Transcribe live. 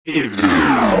We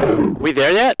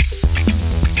there yet?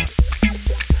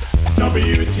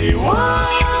 WTY!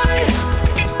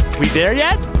 We there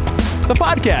yet? The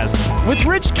podcast with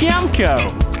Rich Kiamko.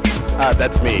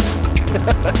 That's me.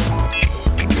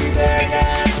 We there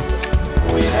yet?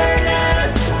 We there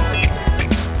yet?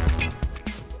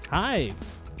 Hi,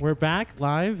 we're back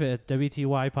live at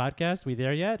WTY Podcast. We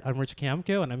there yet? I'm Rich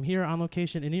Kiamko, and I'm here on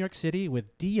location in New York City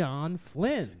with Dion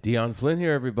Flynn. Dion Flynn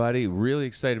here, everybody. Really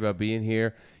excited about being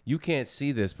here. You can't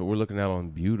see this, but we're looking out on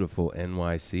beautiful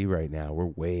NYC right now. We're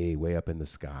way, way up in the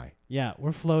sky. Yeah,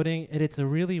 we're floating, and it's a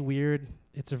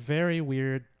very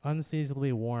weird,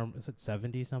 unseasonably warm. Is it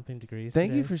 70-something degrees Thank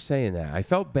today? you for saying that. I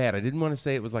felt bad. I didn't want to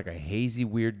say it was like a hazy,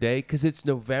 weird day because it's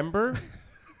November.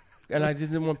 And I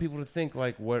just didn't want people to think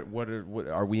like, what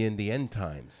are we in the end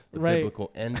times? The Right.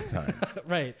 biblical end times.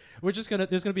 Right. There's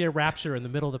gonna be a rapture in the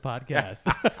middle of the podcast.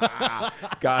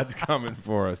 God's coming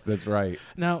for us. That's right.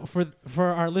 Now, for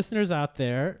our listeners out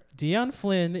there, Dion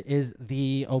Flynn is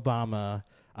the Obama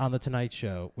on The Tonight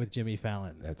Show with Jimmy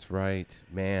Fallon. That's right,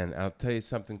 man. I'll tell you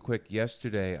something quick.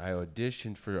 Yesterday, I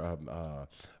auditioned for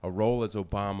a role as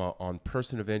Obama on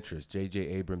Person of Interest, J.J.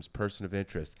 Abrams' Person of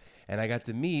Interest, and I got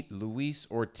to meet Luis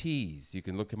Ortiz. You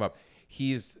can look him up.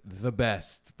 He is the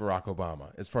best Barack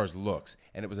Obama as far as looks,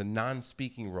 and it was a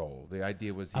non-speaking role. The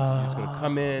idea was he was going to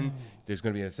come in, there's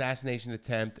going to be an assassination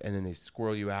attempt, and then they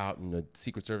squirrel you out, and the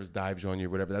Secret Service dives on you or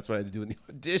whatever. That's what I had to do in the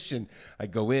audition. I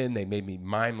go in, they made me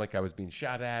mime like I was being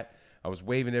shot at. I was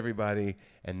waving at everybody,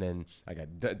 and then I got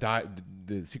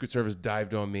the Secret Service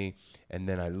dived on me, and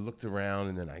then I looked around,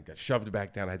 and then I got shoved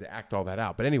back down. I had to act all that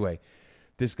out. But anyway,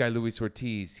 this guy, Luis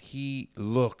Ortiz, he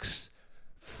looks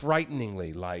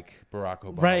frighteningly like Barack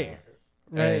Obama. Right.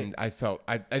 And I felt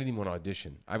I didn't even want to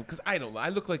audition because I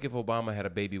look like if Obama had a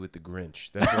baby with the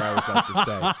Grinch. That's what I always like to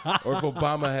say. Or if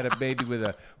Obama had a baby with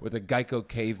a Geico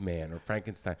caveman or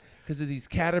Frankenstein, because of these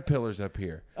caterpillars up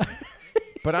here.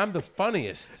 But I'm the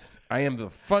funniest. I am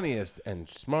the funniest and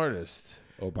smartest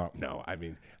Obama. No, I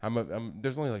mean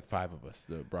there's only like 5 of us,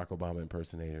 the Barack Obama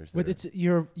impersonators. But it's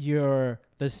the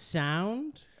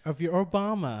sound of your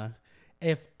Obama.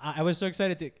 If I was so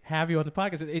excited to have you on the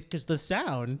podcast, because the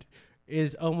sound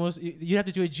is almost, you have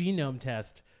to do a genome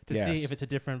test to see if it's a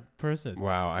different person.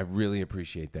 Wow, I really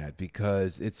appreciate that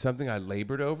because it's something I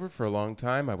labored over for a long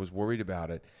time. I was worried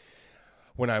about it.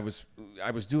 When I was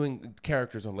doing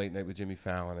characters on Late Night with Jimmy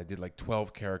Fallon, I did like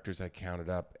 12 characters I counted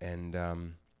up, and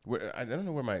I don't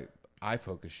know where my eye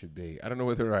focus should be. I don't know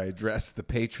whether I address the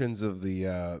patrons of the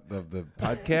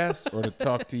podcast or to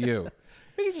talk to you.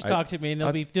 You can just talk to me, and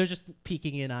they're just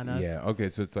peeking in on us. Yeah, okay,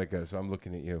 so it's like so I'm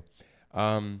looking at you.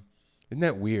 Isn't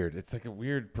that weird? It's like a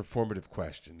weird performative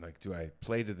question. Like, do I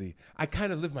play to the... I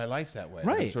kind of live my life that way.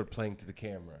 Right. I'm sort of playing to the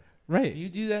camera. Right. Do you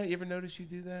do that? You ever notice you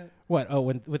do that? What? Oh,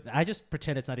 when I just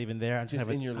pretend it's not even there. I'm Just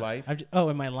in your life?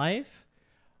 In my life?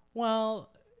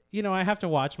 Well, I have to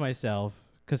watch myself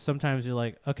because sometimes you're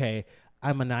like, okay,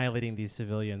 I'm annihilating these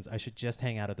civilians. I should just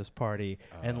hang out at this party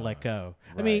and let go.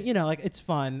 Right. I mean, like it's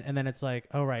fun, and then it's like,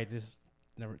 oh right,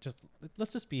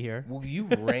 let's just be here. Will you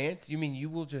rant? You mean you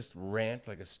will just rant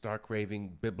like a stark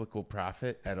raving biblical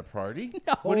prophet at a party?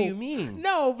 No. What do you mean?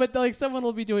 No, but like someone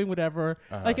will be doing whatever.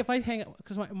 Uh-huh. Like if I hang out,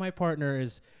 because my partner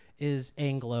is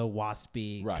Anglo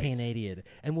waspy Right. Canadian,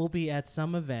 and we'll be at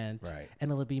some event, Right. and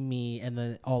it'll be me and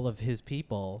then all of his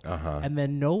people, Uh-huh. and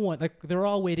then no one, like they're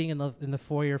all waiting in the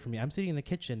foyer for me. I'm sitting in the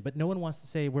kitchen, but no one wants to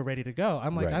say we're ready to go.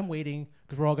 I'm like, Right. I'm waiting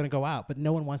because we're all going to go out, but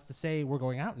no one wants to say we're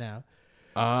going out now.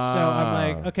 So I'm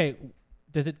like, okay,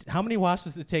 how many wasps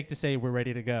does it take to say we're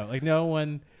ready to go? Like no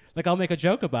one, like I'll make a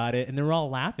joke about it, and they're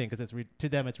all laughing because to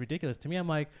them it's ridiculous. To me, I'm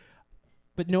like,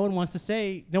 but no one wants to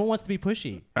be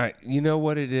pushy. All right, you know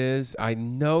what it is? I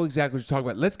know exactly what you're talking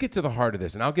about. Let's get to the heart of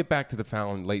this, and I'll get back to the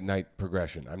Fallon late night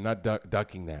progression. I'm not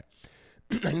ducking that.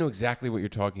 I know exactly what you're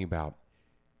talking about.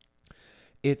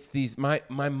 It's these. My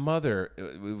mother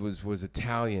was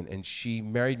Italian, and she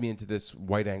married me into this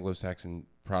white Anglo-Saxon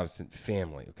Protestant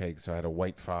family. Okay, so I had a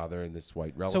white father and this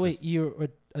white relative. So wait, you're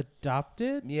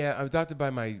adopted? Yeah, I was adopted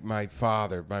by my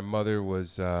father. My mother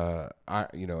was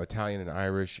Italian and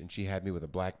Irish, and she had me with a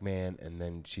black man, and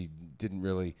then she didn't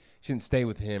stay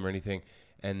with him or anything,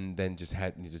 and then just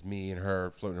had just me and her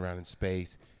floating around in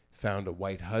space. Found a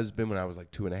white husband when I was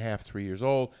like 2.5, 3 years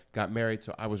old. Got married,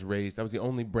 so I was the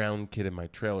only brown kid in my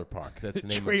trailer park. That's the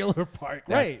name. Trailer park,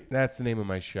 right? That's the name of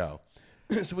my show.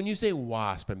 So when you say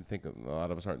WASP, I'm thinking a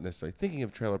lot of us aren't necessarily thinking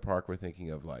of trailer park. We're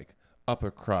thinking of like upper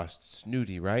crust,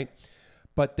 snooty, right?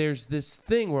 But there's this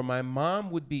thing where my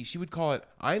mom she would call it,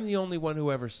 I'm the only one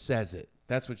who ever says it.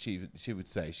 That's what she would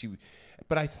say.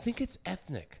 But I think it's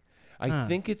ethnic. I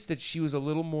think it's that she was a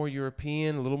little more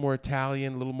European, a little more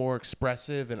Italian, a little more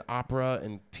expressive in opera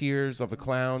and Tears of a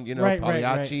Clown, you know,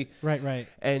 Pagliacci. Right.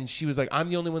 And she was like, I'm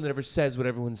the only one that ever says what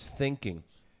everyone's thinking.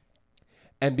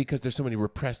 And because there's so many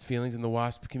repressed feelings in the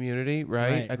WASP community,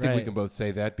 right? I think we can both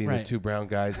say that, being the two brown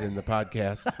guys in the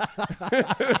podcast.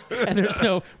 And there's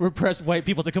no repressed white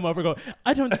people to come over and go,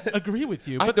 I don't agree with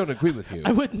you. I don't agree with you.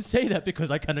 I wouldn't say that because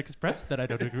I can't express that I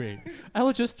don't agree. I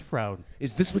will just frown.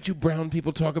 Is this what you brown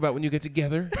people talk about when you get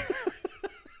together?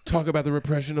 Talk about the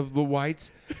repression of the whites?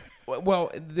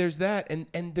 Well, there's that.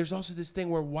 And there's also this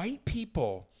thing where white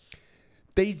people,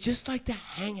 they just like to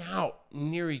hang out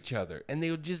near each other. And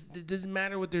they'll just, it doesn't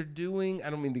matter what they're doing. I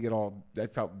don't mean to get all, I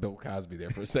felt Bill Cosby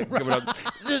there for a second. Coming up.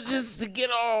 Just to get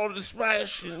all the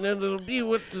smash, and then it'll be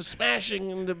with the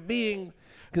smashing and the being.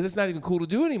 Because it's not even cool to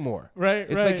do anymore. Right,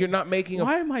 It's like you're not making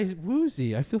Why am I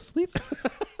woozy? I feel sleepy.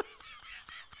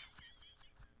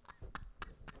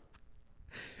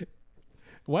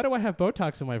 Why do I have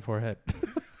Botox in my forehead?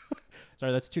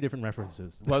 Sorry, that's two different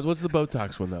references. Well, what's the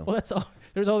Botox one, though? Well, that's all.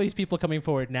 There's all these people coming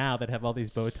forward now that have all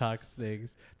these Botox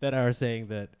things that are saying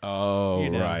that. Oh, you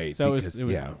know, right. So because, it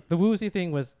was, the woozy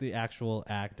thing was the actual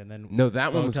act, and then No,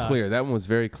 that one was Botox. clear. That one was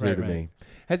very clear to Right. me.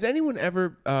 Has anyone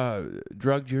ever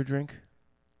drugged your drink?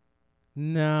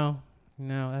 No,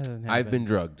 that doesn't happen. I've been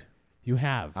drugged. You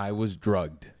have. I was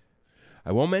drugged.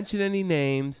 I won't mention any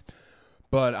names,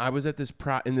 but I was at this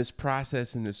in this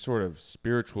process, in this sort of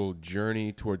spiritual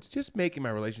journey towards just making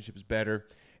my relationships better.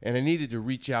 And I needed to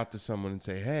reach out to someone and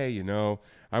say, hey, you know,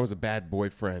 I was a bad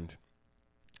boyfriend.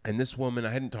 And this woman, I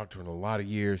hadn't talked to her in a lot of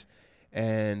years.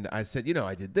 And I said, you know,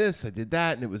 I did this, I did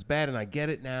that, and it was bad, and I get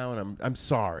it now, and I'm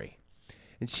sorry.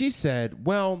 And she said,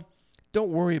 well,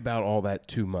 don't worry about all that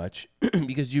too much,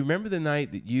 because you remember the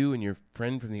night that you and your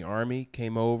friend from the Army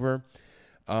came over?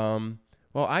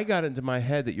 Well, I got into my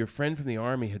head that your friend from the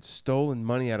Army had stolen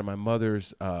money out of my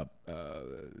mother's,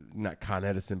 not Con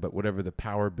Edison, but whatever the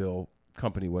power bill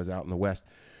company was out in the West.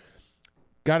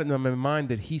 Got it into my mind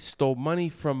that he stole money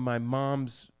from my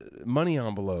mom's money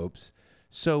envelopes.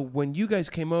 So when you guys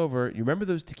came over, you remember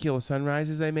those tequila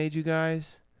sunrises I made you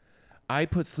guys? I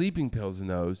put sleeping pills in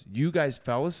those. You guys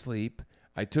fell asleep.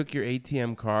 I took your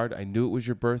ATM card. I knew it was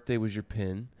your birthday, was your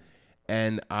PIN.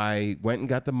 And I went and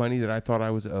got the money that I thought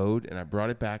I was owed, and I brought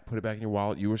it back, put it back in your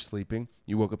wallet. You were sleeping.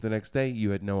 You woke up the next day.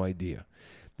 You had no idea.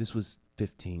 This was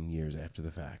 15 years after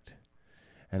the fact.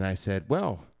 And I said,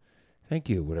 well, thank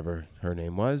you, whatever her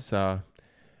name was. I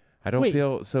don't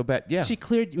feel so bad. Yeah. She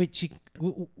cleared. Wait,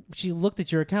 she looked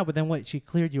at your account, but then what? She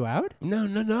cleared you out? No,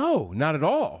 not at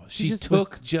all. She just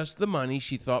took just the money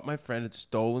she thought my friend had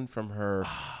stolen from her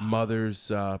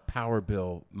mother's power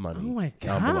bill money. Oh my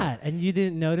God! envelope. And you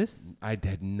didn't notice? I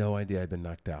had no idea I'd been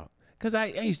knocked out. Because I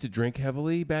used to drink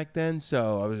heavily back then,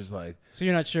 so I was just like... So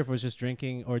you're not sure if it was just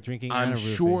drinking or drinking I'm and a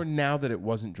roofie? sure now that it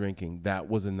wasn't drinking. That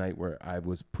was a night where I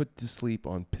was put to sleep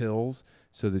on pills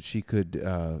so that she could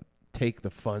take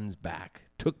the funds back,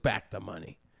 took back the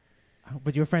money. Oh,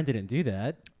 but your friend didn't do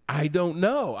that. I don't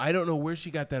know. I don't know where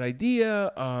she got that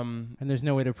idea. And there's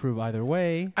no way to prove either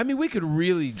way. I mean, we could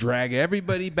really drag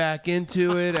everybody back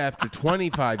into it after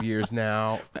 25 years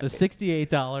now. The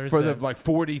 $68 For the like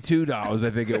 $42, I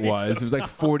think it was. It was like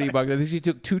 $40. I think she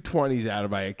took two 20s out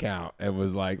of my account and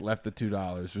was like, left the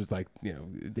 $2. It was like, you know,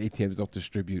 the ATMs don't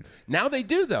distribute. Now they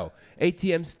do, though.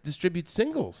 ATMs distribute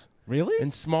singles. Really?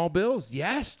 And small bills.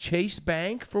 Yes. Chase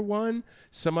Bank, for one.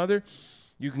 Some other.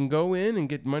 You can go in and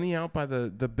get money out by the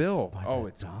bill.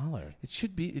 It's $1.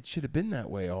 It should have been that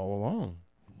way all along.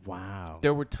 Wow.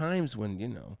 There were times when,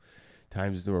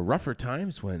 there were rougher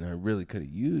times when I really could have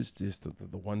used just the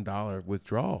 $1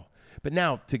 withdrawal. But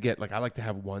now to get, I like to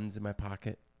have ones in my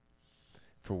pocket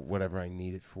for whatever I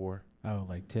need it for. Oh,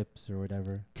 like tips or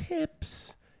whatever.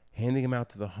 Tips. Handing them out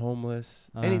to the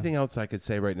homeless. Anything else I could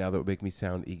say right now that would make me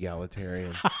sound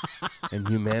egalitarian and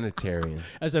humanitarian.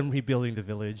 As I'm rebuilding the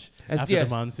village after the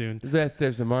monsoon.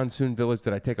 There's a monsoon village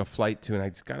that I take a flight to, and I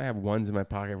just got to have ones in my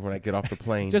pocket when I get off the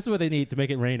plane. Just what they need to make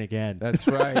it rain again. That's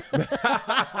right.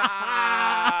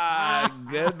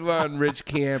 Good one, Rich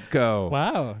Campco.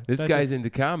 Wow. This guy's into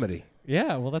comedy.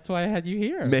 Yeah, well, that's why I had you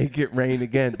here. Make it rain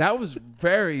again. That was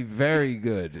very, very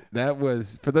good. That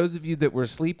was, for those of you that were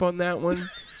asleep on that one,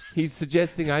 he's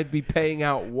suggesting I'd be paying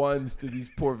out ones to these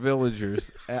poor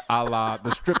villagers, a la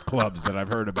the strip clubs that I've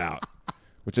heard about,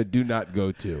 which I do not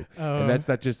go to. And that's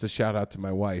not just a shout out to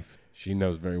my wife. She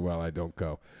knows very well I don't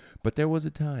go. But there was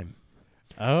a time.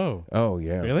 Oh. Oh,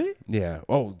 yeah. Really? Yeah.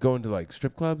 Oh, going to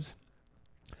strip clubs?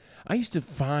 I used to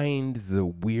find the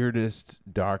weirdest,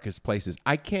 darkest places.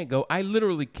 I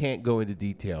literally can't go into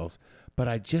details, but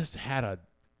I just had a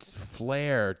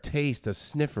flair, taste, a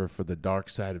sniffer for the dark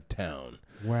side of town.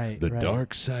 Right. The right.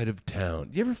 dark side of town.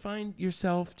 Do you ever find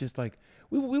yourself just like,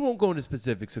 we won't go into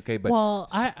specifics, okay? But Well,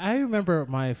 I remember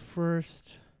my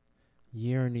first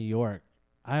year in New York.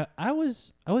 I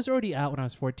was already out when I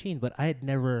was 14, but I had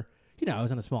never, I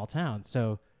was in a small town,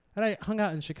 so and I hung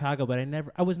out in Chicago, but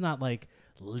I was not like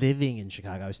living in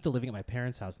Chicago. I was still living at my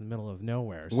parents' house in the middle of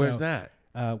nowhere. where's So, that?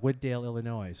 Wooddale,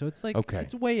 Illinois. So it's like Okay.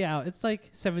 it's way out. It's like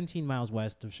 17 miles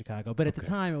west of Chicago, but at the Okay.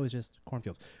 time it was just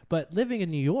cornfields. But living in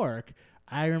New York,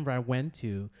 I remember I went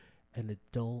to an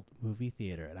adult movie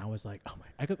theater, and I was like, oh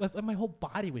my whole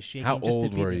body was shaking. How just to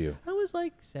old be were there. you? I was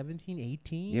like 17,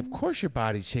 18. Yeah, of course your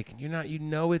body's shaking. You're not,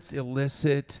 it's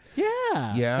illicit.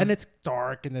 Yeah. Yeah. And it's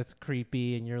dark and it's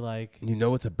creepy, and you're like, You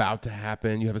know it's about to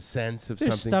happen. You have a sense of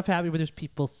there's something. stuff happening,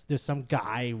 but there's some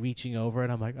guy reaching over,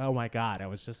 and I'm like, oh my God. I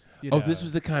was just, Oh, this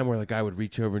was the kind where like I would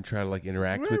reach over and try to like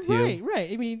interact with you. Right.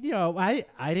 I mean,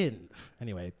 I didn't.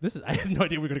 Anyway, I have no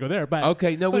idea we're gonna go there, but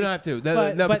Okay, no, we don't have to.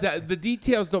 but- The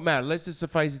details don't matter. Let's just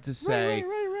suffice it to say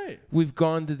right. we've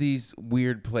gone to these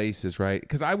weird places, right?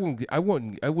 Because I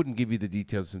wouldn't give you the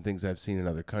details of some things I've seen in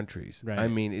other countries. Right. I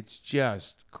mean, it's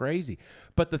just crazy.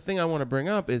 But the thing I want to bring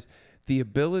up is the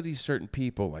ability certain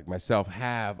people like myself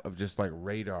have of just like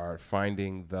radar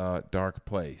finding the dark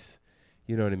place.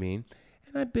 You know what I mean?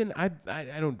 And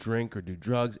I don't drink or do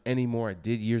drugs anymore. I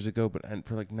did years ago, but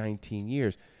for like 19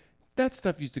 years. That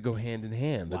stuff used to go hand in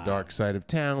hand. The Wow. dark side of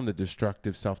town, the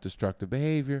destructive, self-destructive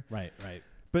behavior. Right.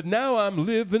 But now I'm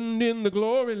living in the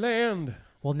glory land.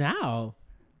 Well, now,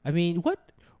 I mean,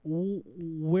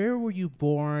 where were you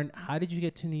born? How did you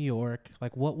get to New York?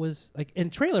 Like, what was like in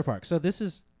Trailer Park? So this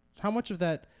is how much of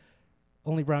that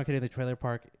Only Brown Kid in the Trailer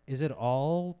Park is it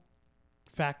all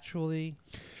factually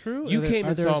true? You came are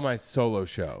and there saw my solo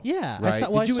show. Yeah, Right?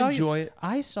 Did you enjoy it?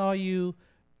 I saw you.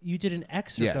 You did an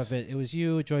excerpt Yes. of it. It was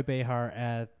you, Joy Behar,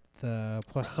 at the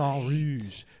Poisson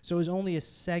Rouge. So it was only a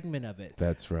segment of it.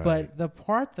 That's right. But the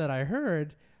part that I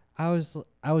heard, I was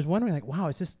wondering, like, wow,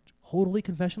 is this totally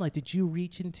confessional? Like, did you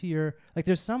reach into your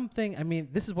there's something? I mean,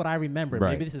 this is what I remember.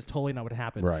 Right. Maybe this is totally not what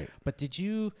happened. Right. But did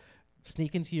you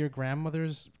sneak into your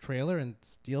grandmother's trailer and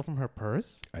steal from her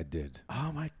purse? I did.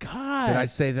 Oh my God! Did I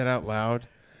say that out loud?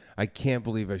 I can't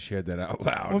believe I shared that out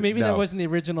loud. Well, maybe No. that wasn't the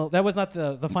original. That was not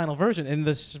the final version. In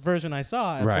this version I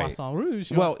saw at Right. Poisson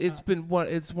Rouge. Well,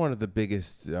 it's one of the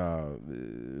biggest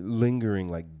lingering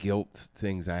like guilt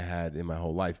things I had in my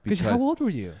whole life because because how old were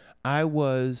you? I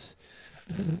was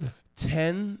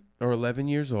 10 or 11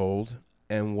 years old,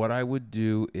 and what I would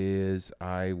do is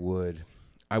I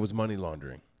was money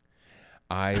laundering.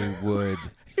 You're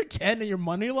 10 and you're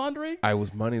money laundering? I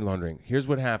was money laundering. Here's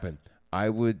what happened. I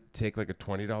would take like a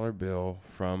 $20 bill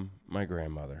from my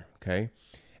grandmother, okay?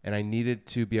 And I needed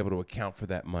to be able to account for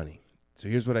that money. So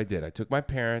here's what I did. I took my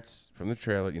parents from the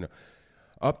trailer,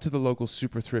 up to the local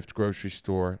super thrift grocery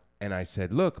store, and I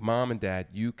said, look, Mom and Dad,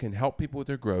 you can help people with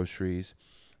their groceries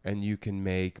and you can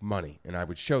make money. And I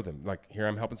would show them, like, here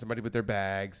I'm helping somebody with their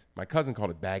bags. My cousin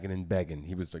called it bagging and begging.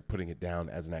 He was like putting it down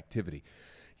as an activity.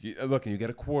 Look, you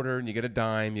get a quarter and you get a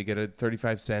dime, you get a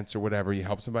 35 cents or whatever. You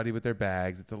help somebody with their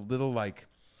bags. It's a little like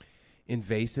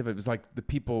invasive. It was like the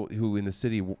people who in the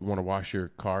city want to wash your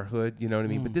car hood, you know what I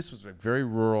mean? But this was like very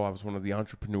rural. I was one of the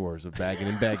entrepreneurs of bagging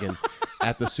and begging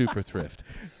at the super thrift.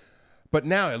 But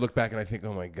now I look back and I think,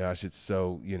 oh my gosh, it's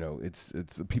so, it's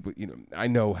the people, I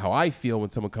know how I feel when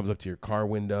someone comes up to your car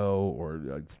window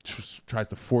or tries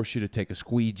to force you to take a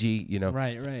squeegee,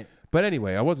 Right. But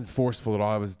anyway, I wasn't forceful at all.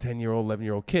 I was a 10-year-old,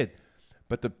 11-year-old kid.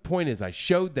 But the point is, I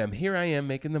showed them, here I am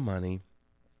making the money.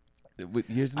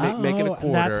 Here's making a quarter.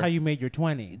 And that's how you made your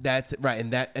 20. That's right.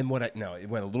 And it went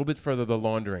a little bit further, the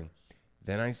laundering.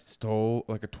 Then I stole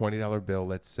like a $20 bill,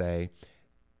 let's say.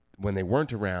 When they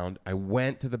weren't around, I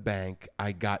went to the bank.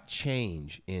 I got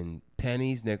change in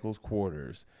pennies, nickels,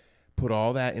 quarters, put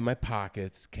all that in my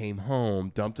pockets, came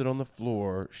home, dumped it on the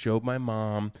floor, showed my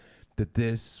mom that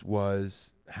this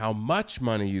was how much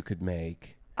money you could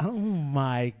make. Oh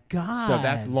my God. So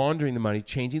that's laundering the money,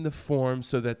 changing the form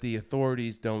so that the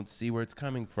authorities don't see where it's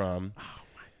coming from. Oh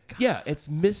my God. Yeah, it's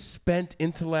misspent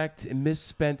intellect and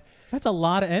misspent. That's a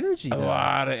lot of energy. A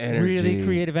lot of energy. Really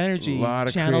creative energy. A lot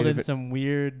of channeled creative, in some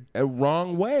weird. a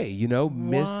wrong way,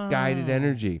 misguided Wow.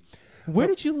 energy. Where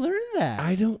did you learn that?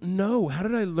 I don't know. How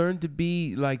did I learn to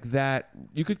be like that?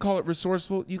 You could call it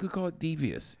resourceful. You could call it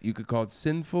devious. You could call it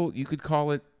sinful. You could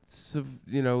call it,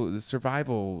 the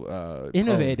survival.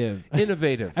 Innovative.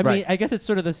 Innovative. I right. mean, I guess it's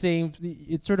sort of the same.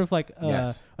 It's sort of like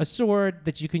Yes. a sword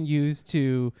that you can use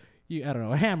to, I don't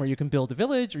know, a hammer. You can build a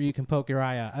village, or you can poke your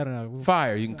eye out. I don't know.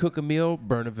 Fire. You can cook a meal,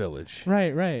 burn a village.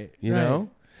 Right. You know?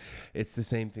 It's the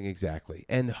same thing exactly.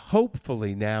 And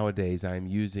hopefully nowadays I'm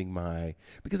using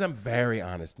because I'm very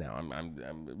honest now.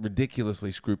 I'm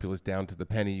ridiculously scrupulous down to the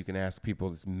penny. You can ask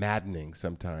people. It's maddening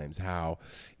sometimes how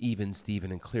even,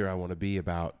 Steven, and clear I want to be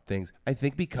about things. I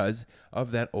think because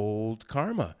of that old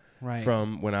karma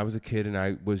from when I was a kid, and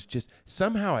I was just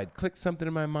somehow I'd clicked something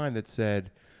in my mind that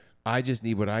said, I just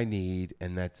need what I need,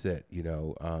 and that's it.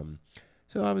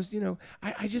 So I was,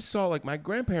 I just saw like my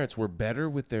grandparents were better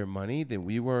with their money than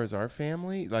we were as our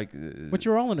family. But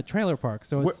you're all in a trailer park,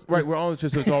 so it's we're all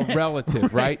just, so it's all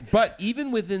relative, right? But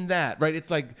even within that, right? It's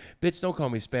like, bitch, don't call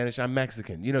me Spanish. I'm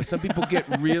Mexican. Some people get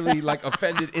really like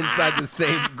offended inside the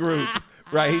same group,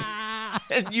 right?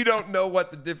 And you don't know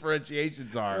what the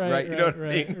differentiations are, right? You know what I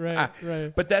mean?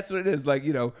 Right. But that's what it is. Like,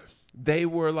 they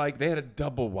were like, they had a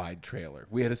double wide trailer.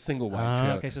 We had a single wide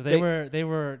trailer. Okay, so they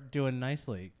were doing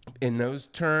nicely in those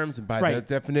terms, and by that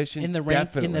definition, in the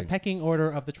definitely in the pecking order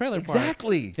of the trailer park.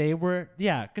 Exactly. They were,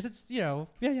 because it's yeah.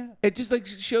 It just like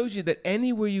shows you that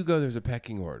anywhere you go, there's a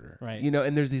pecking order, right?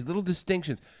 And there's these little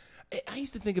distinctions. I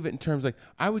used to think of it in terms like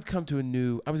I would come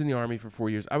to I was in the Army for 4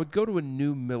 years. I would go to a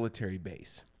new military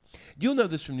base. You'll know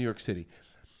this from New York City.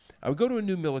 I would go to a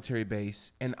new military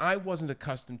base, and I wasn't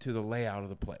accustomed to the layout of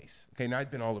the place. Okay, now I'd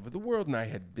been all over the world, and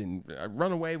I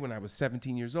run away when I was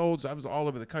 17 years old, so I was all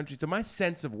over the country. So my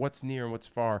sense of what's near and what's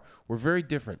far were very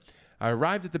different. I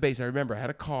arrived at the base. I remember I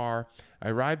had a car. I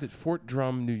arrived at Fort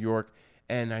Drum, New York,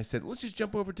 and I said, let's just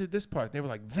jump over to this part. And they were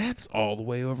like, that's all the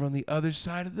way over on the other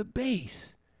side of the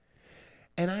base.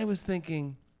 And I was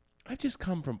thinking, I've just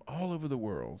come from all over the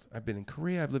world. I've been in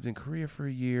Korea. I've lived in Korea for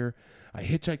a year. I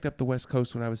hitchhiked up the West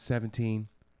Coast when I was 17.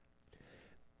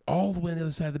 All the way on the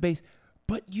other side of the base.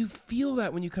 But you feel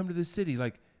that when you come to the city.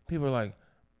 Like, people are like,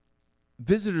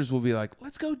 visitors will be like,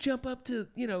 let's go jump up to,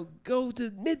 go to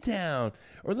Midtown.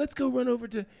 Or let's go run over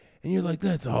to... And you're like,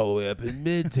 that's all the way up in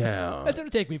Midtown. That's going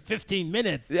to take me 15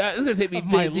 minutes. Yeah, it's going to take me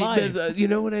 15 minutes. You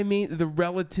know what I mean? The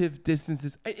relative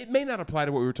distances. It may not apply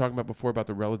to what we were talking about before about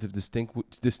the relative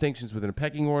distinctions within a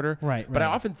pecking order. Right. But I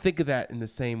often think of that in the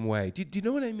same way. Do you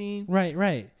know what I mean?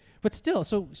 Right. But still,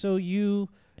 so you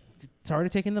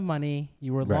started taking the money,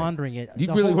 you were laundering it.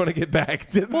 You really want to get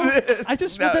back to this. I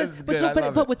just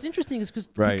but what's interesting is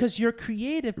because your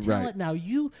creative talent now,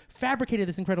 you fabricated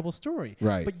this incredible story.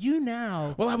 Right. But you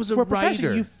now, I was a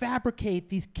writer. You fabricate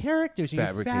these characters. You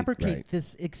fabricate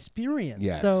this experience.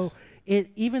 Yes. So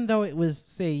even though it was,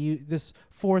 say, this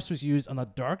force was used on the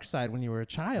dark side when you were a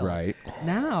child. Right.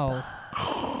 Now.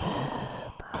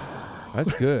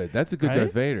 That's good. That's a good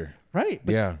Darth Vader. Right.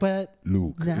 But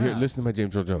Luke, now. Here, listen to my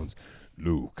James Earl Jones.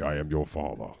 Luke, I am your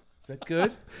father. Is that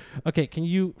good? Okay, can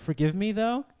you forgive me,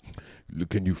 though?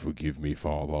 Can you forgive me,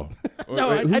 father?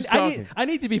 No, who's talking? I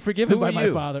need to be forgiven by my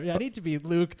you? father. Yeah, I need to be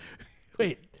Luke.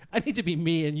 Wait, I need to be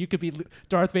me, and you could be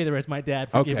Darth Vader as my dad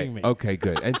forgiving me. Okay,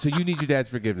 good. And so you need your dad's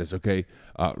forgiveness, okay?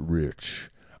 Rich,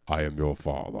 I am your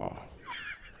father.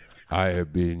 I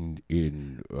have been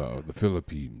in the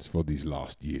Philippines for these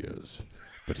last years,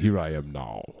 but here I am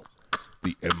now.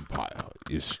 The empire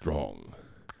is strong.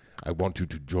 I want you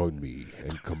to join me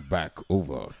and come back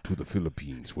over to the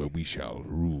Philippines where we shall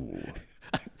rule.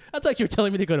 That's like you're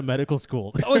telling me to go to medical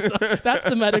school. That's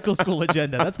the medical school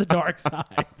agenda. That's the dark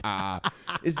side.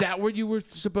 Is that where you were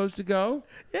supposed to go?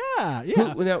 Yeah.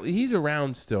 Now, he's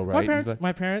around still, right?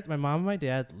 My parents, my mom and my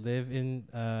dad live in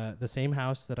the same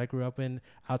house that I grew up in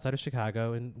outside of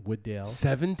Chicago in Wooddale.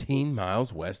 17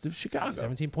 miles west of Chicago.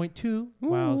 17.2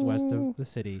 miles west of the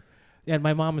city. Yeah, and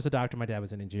my mom was a doctor. My dad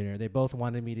was an engineer. They both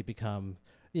wanted me to become,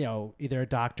 either a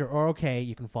doctor or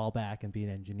you can fall back and be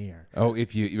an engineer. Oh,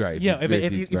 if you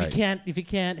if you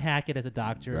can't hack it as a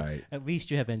doctor, at least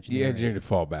you have engineering. The engineer to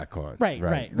fall back on.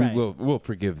 Right. We'll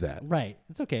forgive that. Right.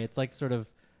 It's okay. It's like sort of,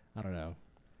 I don't know.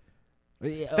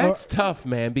 That's tough,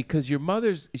 man, because your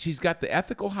she's got the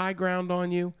ethical high ground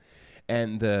on you,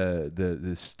 and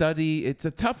the study. It's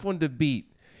a tough one to beat.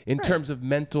 In terms of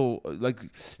mental, like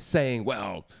saying,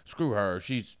 well, screw her,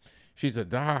 she's a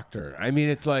doctor. I mean,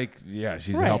 it's like, yeah,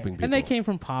 she's helping people. And they came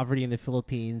from poverty in the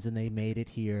Philippines, and they made it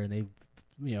here, and they,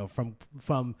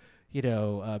 from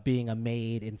being a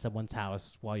maid in someone's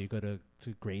house while you go to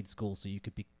grade school, so you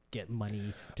could get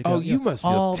money to go. Oh, you must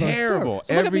feel terrible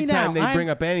every time they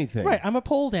bring up anything. Right, I'm a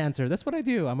pole dancer. That's what I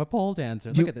do. I'm a pole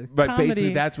dancer. Look at the but comedy.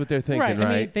 Basically, that's what they're thinking, right?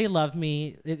 I mean, they love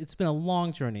me. It's been a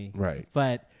long journey. Right.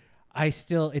 But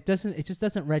it just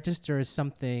doesn't register as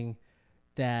something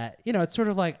that, it's sort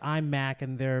of like I'm Mac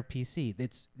and they're PC.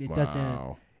 It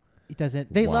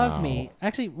doesn't, they love me.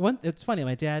 Actually, it's funny.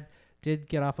 My dad did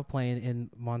get off a plane in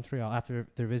Montreal after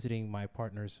they're visiting my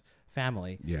partner's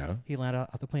family. Yeah. He landed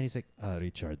off the plane. He's like,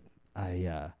 Richard,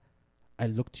 I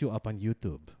looked you up on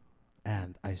YouTube.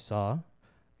 and I saw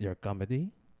your comedy.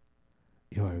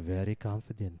 You are very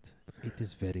confident. It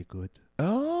is very good.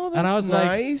 Oh, that's And I was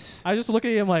nice. I just look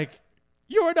at him like,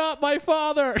 you're not my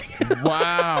father.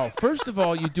 Wow. First of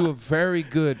all, you do a very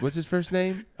good. What's his first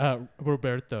name?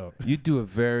 Roberto. You do a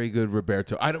very good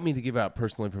Roberto. I don't mean to give out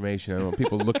personal information. I don't want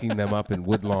people looking them up in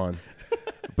Woodlawn.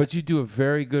 But you do a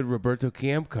very good Roberto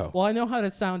Chiamco. Well, I know how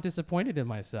to sound disappointed in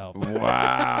myself.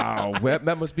 Wow.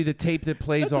 That must be the tape that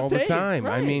plays That's the all the tape, time. I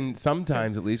right. mean,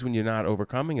 sometimes at least when you're not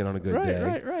overcoming it on a good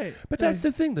day. Right. But that's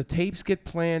the thing. The tapes get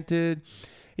planted.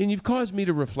 And you've caused me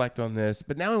to reflect on this.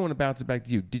 But now I want to bounce it back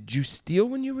to you. Did you steal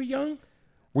when you were young?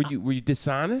 Were you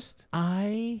dishonest?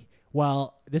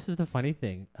 Well, this is the funny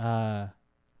thing.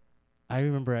 I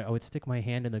remember I would stick my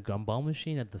hand in the gumball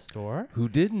machine at the store. Who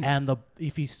didn't? And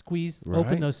if you squeeze Right.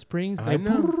 open those springs, I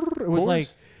know. it was Of like,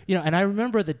 course. and I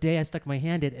remember the day I stuck my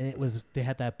hand in, and they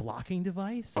had that blocking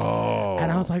device. Oh. And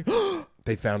I was like,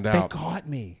 They found they out. caught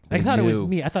me. They I thought it was knew.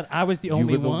 me. I thought I was the You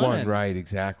only were the one, right?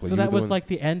 Exactly. So You were that the was one- like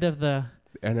the end of an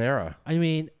era. I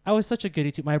mean, I was such a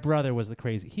goody too. My brother was the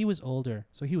crazy. He was older,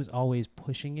 so he was always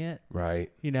pushing it,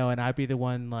 Right. and I'd be the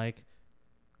one like,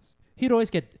 he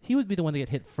would be the one to get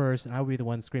hit first, and I would be the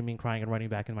one screaming, crying, and running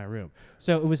back in my room.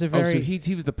 So it was a very. So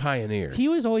he was the pioneer. He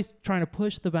was always trying to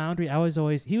push the boundary.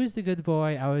 He was the good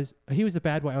boy. He was the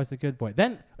bad boy. I was the good boy.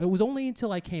 Then it was only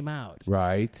until I came out.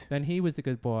 Right. Then he was the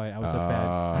good boy. I was the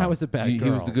bad girl.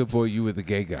 He was the good boy. You were the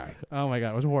gay guy. Oh my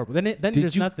God, it was horrible. Then Did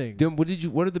there's you, nothing. Then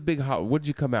what are the big? What did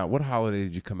you come out? What holiday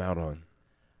did you come out on?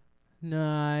 No,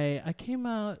 I came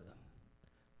out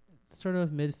sort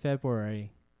of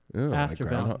mid-February. Oh, After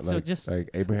Groundhog- Val- so like, just- like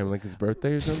Abraham Lincoln's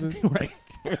birthday or something. Right.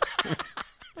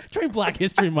 During Black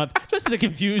History Month, just to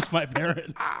confuse my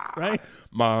parents, right?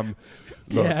 Mom,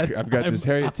 look, Dad, I've got this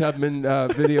Harriet Tubman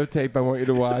videotape I want you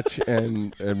to watch,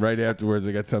 and right afterwards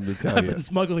I got something to tell I've you. been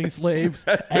smuggling slaves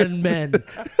and men.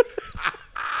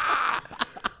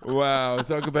 Wow,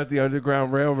 talk about the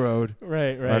Underground Railroad.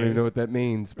 Right. I don't even know what that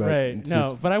means, but Right. it's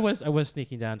No, just- but I was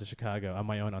sneaking down to Chicago on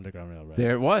my own Underground Railroad.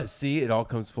 there it was. See, it all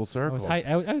comes full circle. I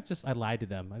lied to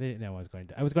them. I didn't know I was going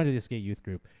to. I was going to this gay youth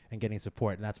group and getting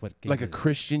support, and that's what. gays Like a did.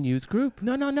 Christian youth group.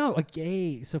 No, a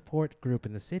gay support group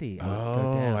in the city.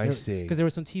 Oh, I see. Because there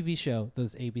was some TV show,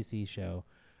 those ABC show.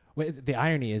 The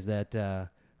irony is that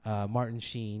Martin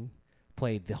Sheen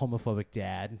played the homophobic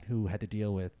dad who had to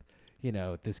deal with,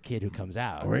 this kid who comes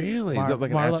out. Really? Is that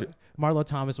like an actor? Marlo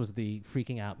Thomas was the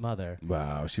freaking out mother.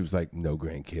 Wow, she was like, no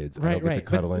grandkids. I Right, don't get to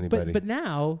cuddle anybody. But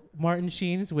now Martin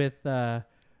Sheen's with Frankie.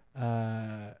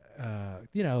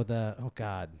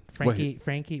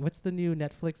 What's the new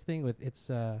Netflix thing with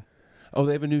Oh,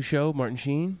 they have a new show, Martin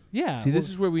Sheen? Yeah. See, this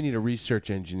is where we need a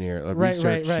research engineer, a Right,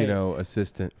 research, right.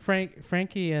 assistant.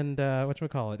 Frankie and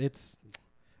whatchamacallit. It's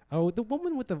the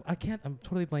woman with the I'm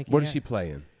totally blanking. What is out. she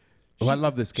playing? Oh, I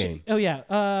love this game. Feel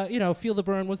the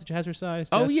Burn was the Jazzercise.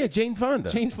 Oh, yeah, Jane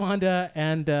Fonda. Jane Fonda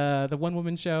and the one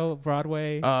woman show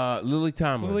Broadway. Lily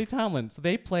Tomlin. Lily Tomlin. So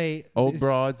they play Old these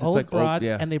broads. It's old like old- broads,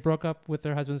 yeah. and they broke up with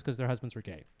their husbands because their husbands were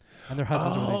gay, and their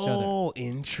husbands were with each other. Oh,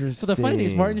 interesting. So the funny thing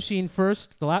is, Martin Sheen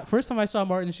first time I saw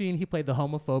Martin Sheen, he played the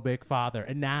homophobic father,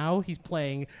 and now he's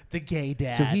playing the gay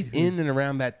dad. So he's in and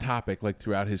around that topic like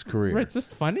throughout his career. Right, it's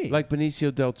just funny. Like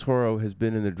Benicio del Toro has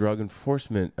been in the drug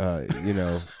enforcement,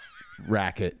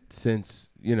 racket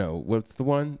since, what's the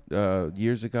one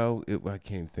years ago? I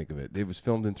can't even think of it. It was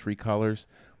filmed in 3 colors.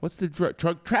 What's the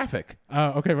drug traffic? Oh,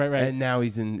 okay, right. And now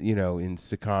he's in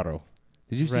Sicario.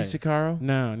 Did you see Right. Sicario?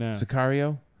 No.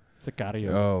 Sicario? Sicario.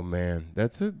 Oh man,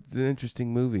 it's an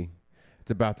interesting movie.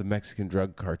 It's about the Mexican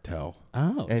drug cartel.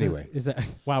 Oh. Anyway. Is that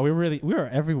wow? We were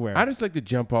everywhere. I just like to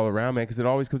jump all around, man, because it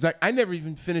always comes back. I never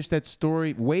even finished that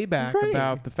story way back Right.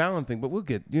 about the Fallon thing, but we'll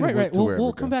get right. to where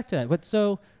We'll come back to that. But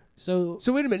so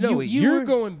wait a minute. No, you're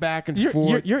going back and You're,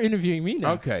 forth. you're interviewing me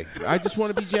now. Okay, I just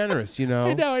want to be generous, I know.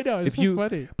 It's so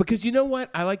funny. Because you know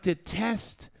what? I like to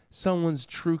test someone's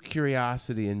true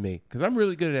curiosity in me because I'm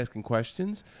really good at asking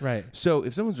questions. Right. So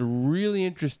if someone's really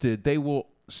interested, they will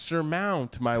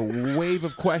surmount my wave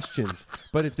of questions.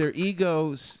 But if their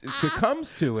ego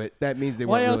succumbs to it, that means they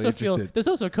weren't I really also interested. feel there's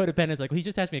also codependence. Like, well, he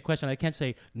just asked me a question. I can't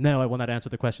say no. I will not answer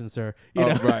the question, sir. You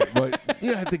know? Right. Well,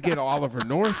 you have to get Oliver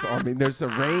North. I mean, there's a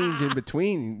range in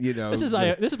between. This is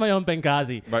my own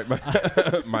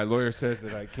Benghazi. My lawyer says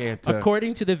that I can't.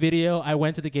 According to the video, I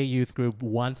went to the gay youth group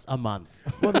once a month.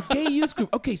 Well, the gay youth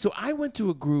group. Okay, so I went to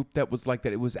a group that was like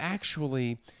that. It was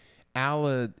actually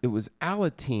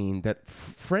Alateen that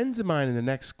friends of mine in the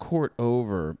next court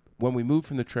over when we moved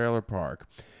from the trailer park.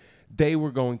 they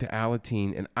were going to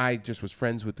Alateen, and I just was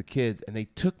friends with the kids, and they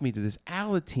took me to this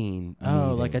Alateen Oh,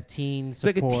 meeting. like a teen It's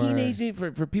like a support. teenage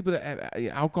meeting for people that have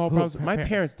alcohol problems. My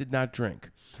parents did not drink,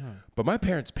 but my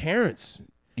parents,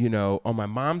 you know, on my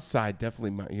mom's side,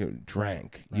 definitely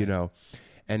drank, you know,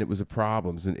 and it was a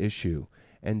problem, it was an issue.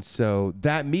 And so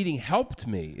that meeting helped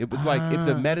me. It was like if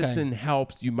the medicine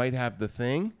helps, you might have the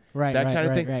thing. Right, that right, kind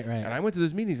of right, thing. right. And I went to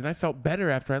those meetings and I felt better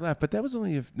after I left. But that was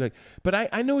only but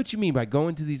I know what you mean by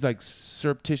going to these like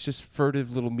surreptitious,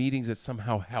 furtive little meetings that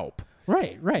somehow help.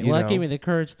 Right. You Well, know? that gave me the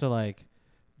courage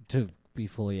to be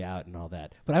fully out and all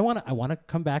that. But I want to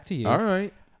come back to you. All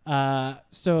right.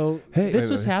 So Hey, this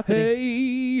was happening.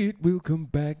 Hey, it will come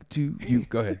back to you.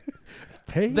 Go ahead.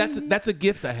 Hey. That's a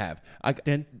gift I have.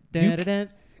 Dun, You- dun, dun, dun.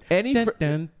 Any Dun, fr-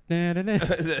 dun, dun, dun, dun.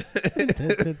 Dun,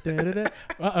 dun, dun, dun.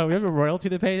 Uh-oh, we have a royalty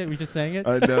to pay that we just sang it?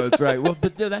 I know it's right. Well,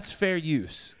 but no, that's fair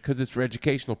use because it's for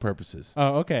educational purposes.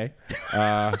 Oh, okay.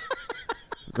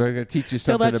 We're gonna teach you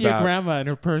Tell something that to your about grandma and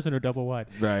her person or double wide.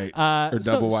 right or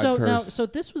so, double wide so purse. now, so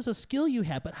this was a skill you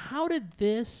had, but how did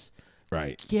this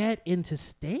right, get into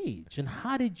stage? And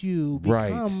how did you right.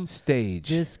 become Stage.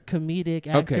 this comedic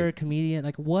actor, Okay. comedian?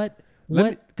 Like Let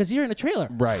what? Because you're in a trailer.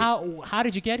 Right. How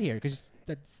did you get here? Because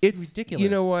that's It's ridiculous. You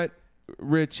know what,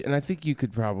 Rich, and I think you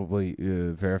could probably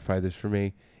verify this for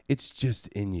me. It's just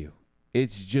in you.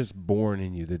 It's just born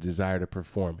in you, the desire to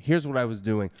perform. Here's what I was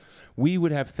doing. We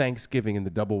would have Thanksgiving in the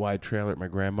double wide trailer at my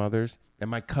grandmother's, and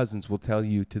my cousins will tell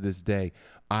you to this day,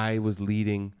 I was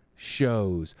leading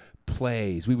shows,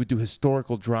 plays. We would do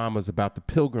historical dramas about the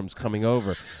pilgrims coming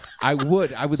over. I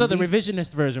would So the lead-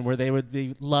 revisionist version where they would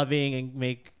be loving and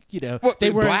make, Well,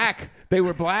 they were black. They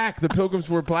were black. The pilgrims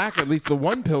were black. At least the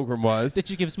one pilgrim was. Did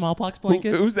you give smallpox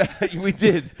blankets? Who's that? We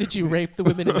did. Did you rape the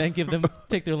women and then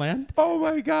take their land? Oh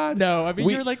my God. No, I mean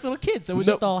We- you're like little kids. It was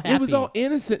No, just all happy. It was all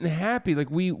innocent and happy. Like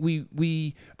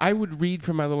I would read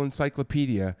from my little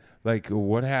encyclopedia, like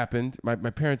what happened. My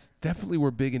parents definitely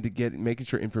were big into making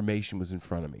sure information was in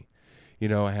front of me. You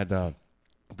know, I had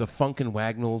the Funk and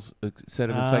Wagnalls set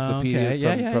of encyclopedia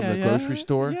okay. from the grocery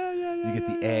store. Yeah. You get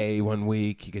the A one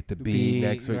week, you get the B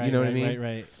next week. You know what I mean?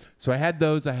 Right. So I had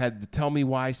those. I had the Tell Me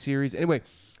Why series. Anyway,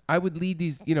 I would lead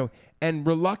these, and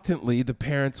reluctantly the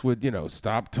parents would,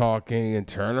 stop talking and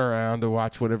turn around to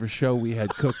watch whatever show we had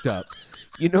cooked up.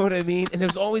 You know what I mean? And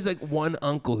there's always like one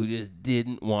uncle who just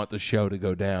didn't want the show to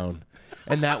go down.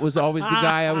 And that was always the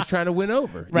guy I was trying to win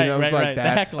over. Right, I was right, like, right. The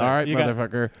that's heckler. all right, You got-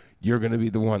 motherfucker. You're going to be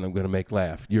the one I'm going to make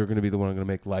laugh. You're going to be the one I'm going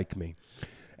to make like me.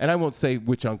 And I won't say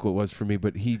which uncle it was for me,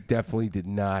 but he definitely did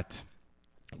not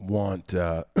want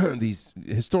these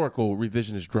historical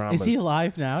revisionist dramas. Is he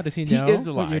alive now? Does he He know is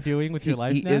alive. what you're doing with your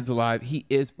life He now? is alive. He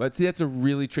is. But see, that's a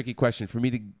really tricky question. For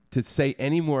me to say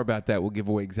any more about that will give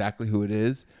away exactly who it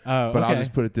is. Oh, but I'll okay.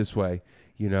 just put it this way.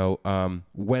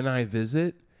 When I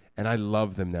visit, and I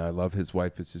love them now. I love his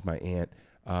wife. This is my aunt.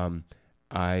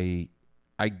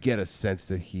 I get a sense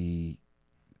that he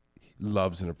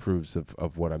loves and approves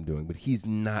of what I'm doing, but he's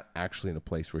not actually in a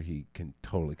place where he can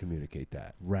totally communicate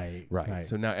that. Right.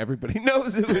 So now everybody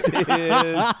knows who it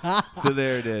is. So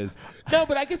there it is. No,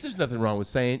 but I guess there's nothing wrong with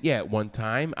saying, yeah, at one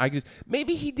time,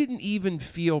 maybe he didn't even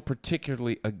feel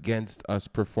particularly against us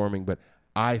performing, but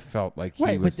I felt like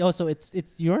he was. But also it's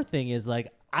your thing is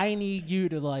like I need you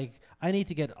to I need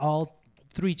to get all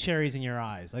 3 cherries in your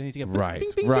eyes. I need to get Right, bing,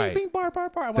 bing, right. bing, bing, bar.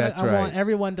 That's I want right.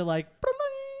 everyone to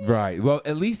Right. Well,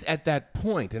 at least at that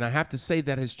point, and I have to say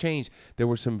that has changed. There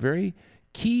were some very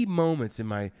key moments in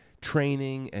my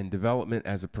training and development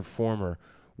as a performer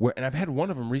and I've had one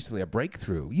of them recently, a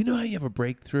breakthrough. You know how you have a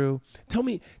breakthrough? Tell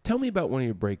me about one of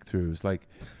your breakthroughs. Like,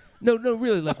 no,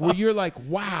 really, like where you're like,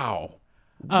 wow.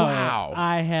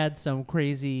 I had some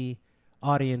crazy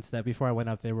audience that before I went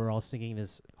up, they were all singing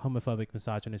this homophobic,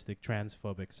 misogynistic,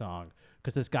 transphobic song.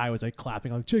 Because this guy was like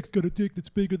clapping, like, Chick's got a dick that's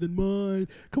bigger than mine.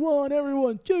 Come on,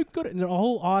 everyone, Chick's got it. And the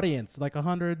whole audience, like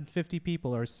 150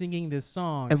 people, are singing this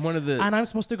song. And I'm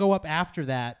supposed to go up after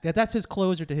that. That's his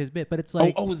closer to his bit. But it's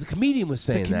like, the comedian was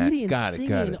saying the comedian's that. singing,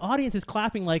 Got and it. the audience is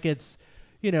clapping like it's,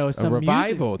 some A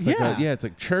revival. music. It's like it's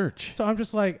like church. So I'm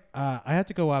just like, I had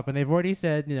to go up, and they've already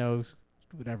said,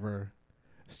 whatever,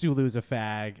 Sulu's a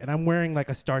fag, and I'm wearing like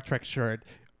a Star Trek shirt.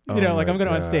 I'm going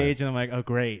on stage, and I'm like, oh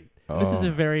great. This is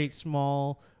a very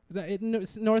small,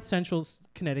 it's North Central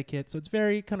Connecticut, so it's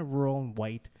very kind of rural and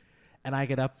white. And I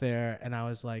get up there, and I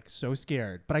was like so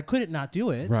scared, but I couldn't not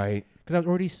do it, Right. Because I was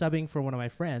already subbing for one of my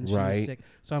friends. She was Right. sick,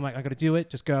 so I'm like, I'm gonna do it,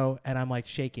 just go, and I'm like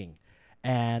shaking.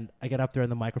 And I get up there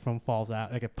and the microphone falls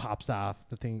out, like it pops off.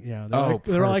 The thing, they're all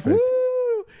like, perfect.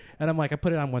 woo! And I'm like, I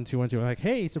put it on 1 2 1 2. I'm like,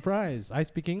 hey, surprise! I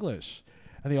speak English,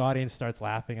 and the audience starts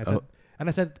laughing. I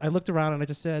And I looked around and I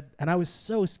just said, and I was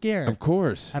so scared. Of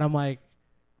course. And I'm like,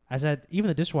 I said, even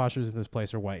the dishwashers in this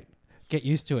place are white. Get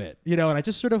used to it, you know. And I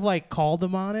just sort of like called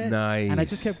them on it. Nice. And I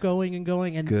just kept going and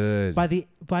going. And Good.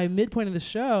 by midpoint of the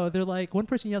show, they're like, one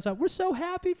person yells out, "We're so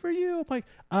happy for you." I'm like,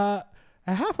 a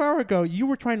half hour ago, you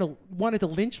were wanted to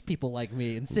lynch people like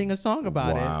me and sing a song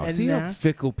about Wow. it. And See now, how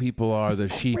fickle people are, the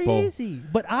sheeple. crazy.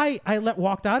 But I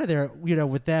walked out of there, you know,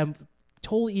 with them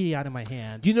totally eating out of my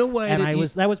hand. You know what? And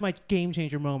that was my game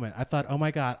changer moment. I thought, oh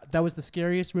my God, that was the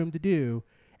scariest room to do,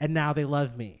 and now they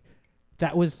love me.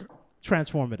 That was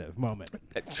transformative moment.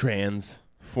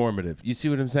 Transformative. You see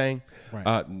what I'm saying?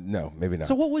 Right. No, maybe not.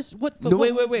 So what? No,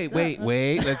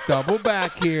 wait. Let's double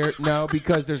back here. No,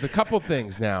 because there's a couple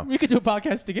things now. We could do a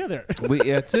podcast together.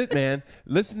 That's it, man.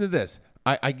 Listen to this.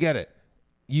 I get it.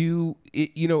 You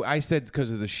know, I said because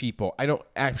of the sheeple. I don't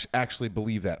actually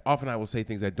believe that. Often I will say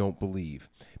things I don't believe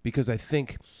because I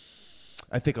think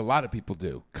a lot of people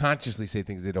do consciously say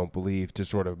things they don't believe to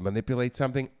sort of manipulate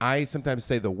something. I sometimes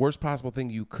say the worst possible thing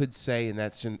you could say in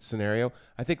that scenario.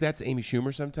 I think that's Amy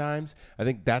Schumer sometimes. I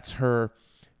think that's her,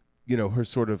 you know, her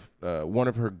sort of one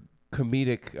of her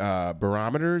comedic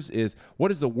barometers is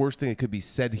what is the worst thing that could be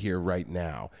said here right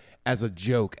now as a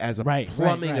joke, as a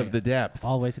plumbing of the depths.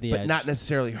 All the way to the but edge. not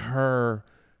necessarily her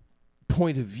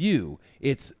point of view.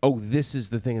 It's, oh, this is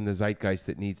the thing in the zeitgeist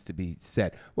that needs to be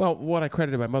said. Well, what I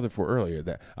credited my mother for earlier,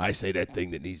 that I say that thing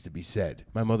that needs to be said.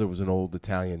 My mother was an old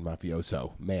Italian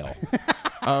mafioso, male.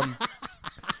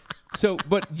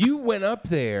 But you went up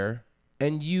there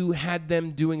and you had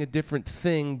them doing a different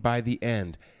thing by the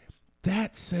end.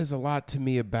 That says a lot to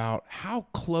me about how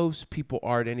close people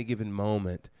are at any given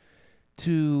moment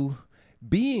to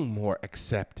being more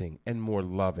accepting and more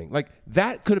loving. Like,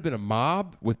 that could have been a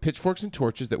mob with pitchforks and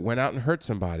torches that went out and hurt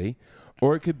somebody,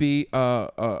 or it could be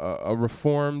a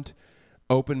reformed,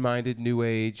 open-minded, new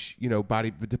age, you know,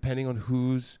 body, depending on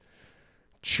who's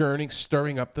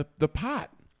stirring up the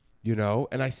pot, you know?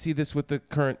 And I see this with the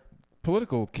current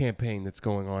political campaign that's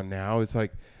going on now. It's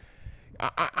like,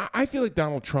 I feel like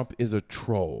Donald Trump is a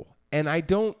troll, and I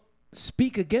don't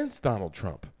speak against Donald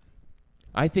Trump.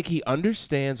 I think he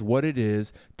understands what it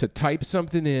is to type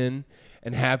something in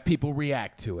and have people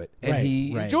react to it. And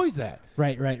he enjoys that.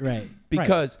 Right.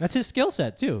 Because that's his skill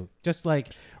set too. Just like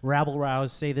rabble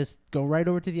rouse, say this, go right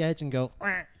over to the edge and go,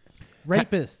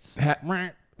 rapists.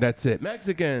 That's it.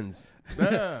 Mexicans.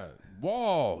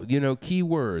 Wall, you know,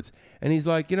 keywords. And he's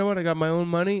like, you know what? I got my own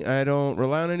money. I don't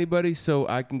rely on anybody, so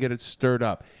I can get it stirred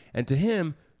up. And to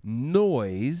him,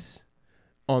 noise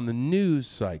on the news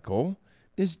cycle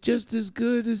is just as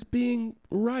good as being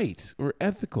right or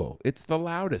ethical. It's the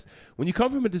loudest. When you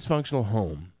come from a dysfunctional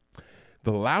home,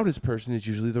 the loudest person is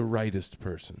usually the rightest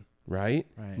person, right?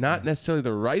 Not necessarily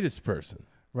the rightest person.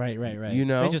 Right. You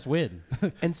know? They just win.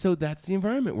 And so that's the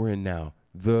environment we're in now.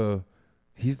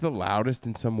 He's the loudest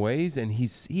in some ways, and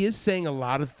he is saying a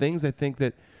lot of things, I think,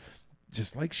 that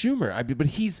just like Schumer. But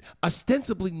he's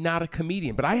ostensibly not a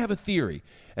comedian. But I have a theory,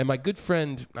 and my good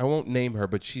friend, I won't name her,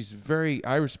 but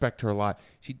I respect her a lot.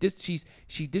 She disagrees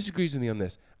with me on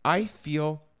this. I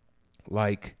feel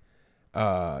like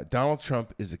Donald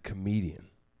Trump is a comedian.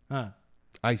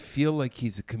 I feel like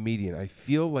he's a comedian. I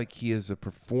feel like he is a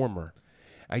performer.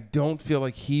 I don't feel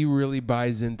like he really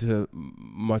buys into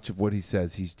much of what he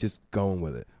says. He's just going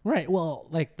with it. Right. Well,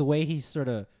 like the way he sort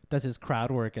of does his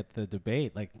crowd work at the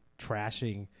debate, like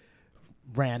trashing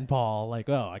Paul, like,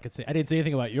 oh, I didn't say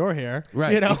anything about your hair.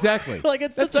 Right. You know? Exactly. Like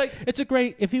it's a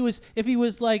great, if he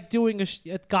was like doing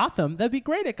at Gotham, that'd be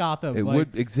great at Gotham. It like,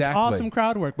 would, exactly. Awesome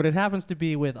crowd work, but it happens to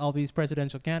be with all these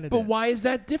presidential candidates. But why is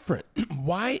that different?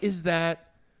 Why is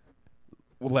that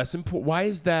less important? Why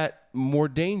is that more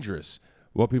dangerous?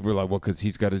 Well, people are like, well, because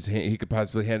he could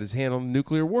possibly have his hand on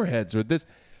nuclear warheads or this.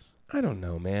 I don't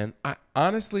know, man.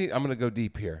 Honestly, I'm going to go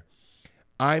deep here.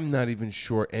 I'm not even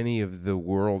sure any of the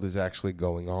world is actually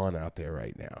going on out there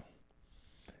right now.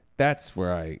 That's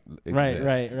where I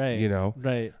exist. Right. You know?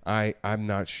 Right. I'm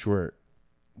not sure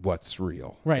what's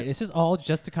real. Right. It's just all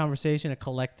just a conversation, a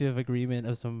collective agreement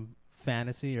of some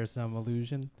fantasy or some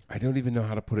illusion. I don't even know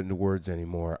how to put it into words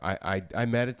anymore. I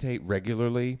meditate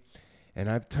regularly. And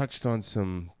I've touched on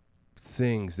some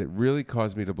things that really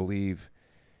cause me to believe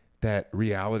that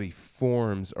reality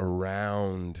forms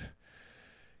around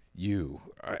you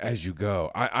as you go.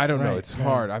 I don't know. It's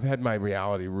hard. I've had my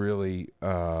reality really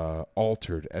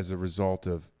altered as a result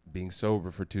of being sober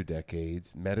for 2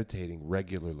 decades, meditating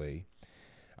regularly.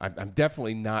 I'm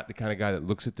definitely not the kind of guy that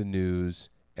looks at the news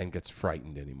and gets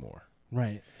frightened anymore.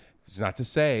 Right. It's not to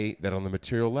say that on the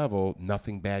material level,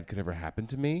 nothing bad could ever happen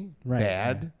to me. Right.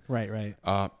 Bad. Right.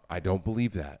 I don't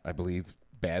believe that. I believe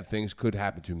bad things could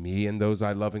happen to me and those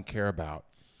I love and care about.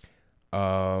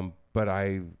 But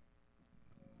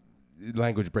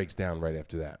language breaks down right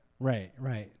after that. Right.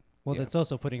 Well, Yeah. it's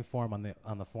also putting form on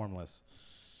the formless.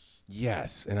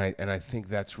 Yes, and I think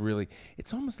that's really.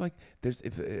 It's almost like there's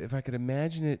if I could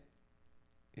imagine it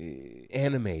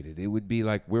animated, it would be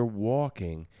like we're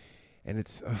walking, and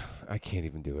it's I can't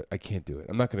even do it. I can't do it.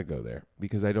 I'm not going to go there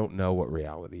because I don't know what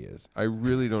reality is. I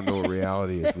really don't know what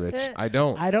reality is, Rich. I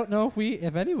don't. I don't know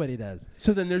if anybody does.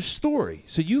 So then there's story.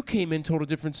 So you came in, told a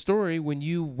different story when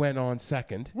you went on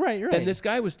second. Right. And this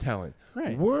guy was telling.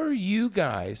 Right. Were you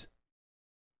guys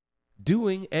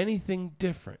doing anything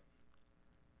different?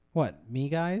 What? Me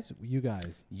guys? You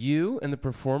guys? You and the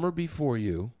performer before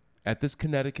you at this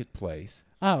Connecticut place.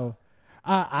 Oh,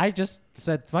 I just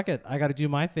said, fuck it. I got to do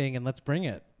my thing and let's bring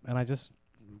it. And I just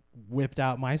whipped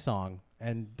out my song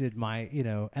and did my,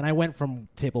 and I went from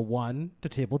table 1 to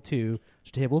table 2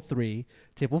 to table 3,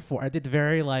 table 4. I did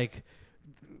very like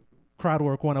crowd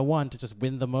work 101 to just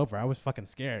win them over. I was fucking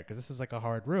scared because this is like a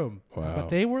hard room. Wow. But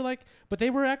they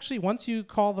were actually, once you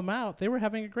call them out, they were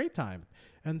having a great time.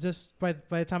 And just by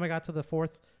the time I got to the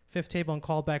 4th, 5th table and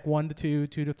called back 1 to 2,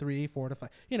 2 to 3, 4 to 5,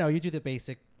 you do the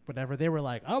basic whatever. They were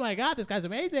like, oh my God, this guy's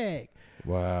amazing.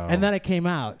 Wow. And then it came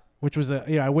out, which was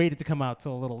I waited to come out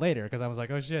till a little later because I was like,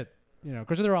 oh shit.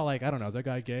 Because they're all like, I don't know, is that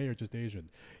guy gay or just Asian?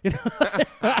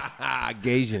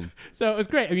 Gasian. So it was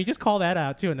great. I mean, you just call that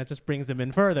out too, and that just brings them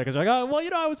in further because they're like, oh, well,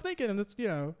 I was thinking, and it's,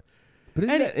 But isn't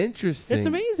that interesting? it's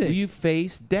amazing. You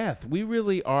face death. We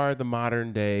really are the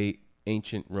modern day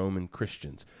ancient Roman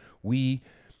Christians.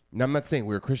 Now, I'm not saying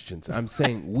we're Christians. I'm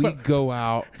saying we go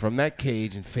out from that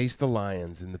cage and face the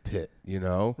lions in the pit,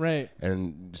 Right.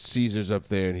 And Caesar's up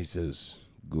there and he says,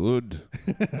 good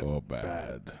or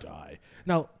bad. Die.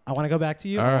 No, I want to go back to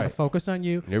you. All I want right. to focus on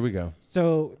you. Here we go.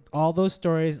 So all those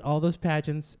stories, all those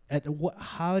pageants,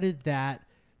 how did that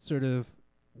sort of,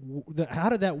 how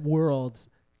did that world,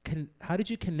 how did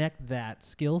you connect that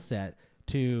skill set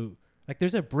to, like,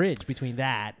 there's a bridge between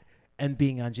that and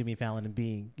being on Jimmy Fallon and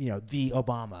being, the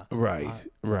Obama.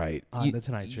 Right. On the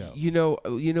Tonight Show. You know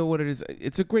what it is?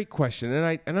 It's a great question,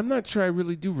 and I'm not sure I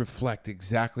really do reflect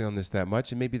exactly on this that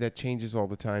much, and maybe that changes all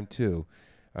the time too,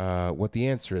 what the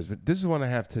answer is. But this is one I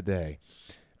have today.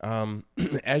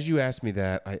 As you asked me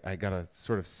that, I got a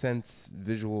sort of sense,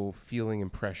 visual, feeling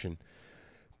impression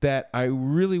that I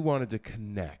really wanted to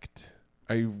connect.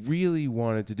 I really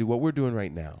wanted to do what we're doing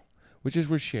right now, which is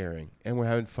we're sharing and we're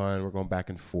having fun. We're going back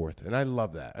and forth. And I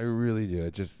love that. I really do.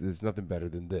 There's nothing better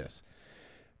than this.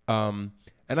 And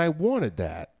I wanted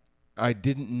that. I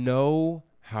didn't know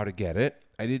how to get it.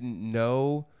 I didn't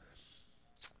know.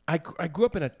 I grew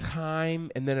up in a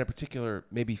time and then a particular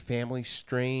maybe family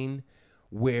strain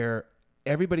where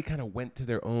everybody kind of went to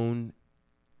their own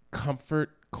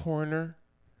comfort corner.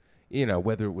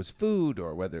 Whether it was food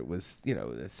or whether it was,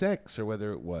 sex or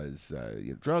whether it was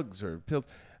drugs or pills.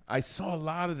 I saw a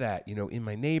lot of that, in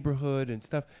my neighborhood and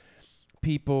stuff.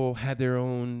 People had their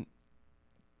own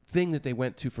thing that they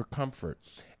went to for comfort.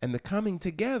 And the coming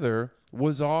together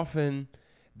was often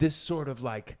this sort of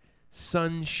like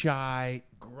sun-shy,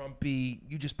 grumpy,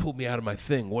 you just pulled me out of my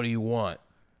thing. What do you want?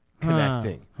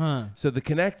 Connecting. So the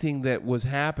connecting that was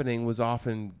happening was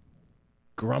often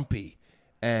grumpy.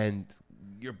 And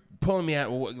you're pulling me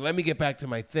out. Well, let me get back to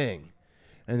my thing.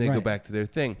 And they go back to their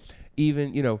thing.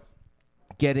 Even,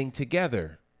 getting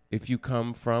together if you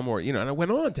come from and I went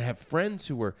on to have friends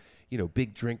who were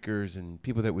big drinkers and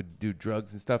people that would do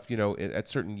drugs and stuff at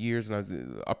certain years when I was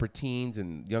upper teens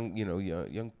and young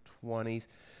 20s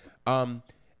and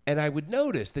I would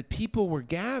notice that people were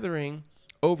gathering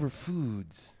over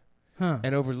foods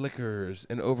and over liquors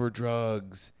and over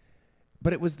drugs,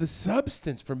 but it was the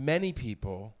substance for many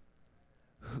people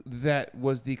that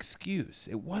was the excuse.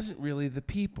 It wasn't really the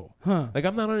people. Like,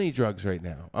 I'm not on any drugs right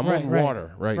now. I'm on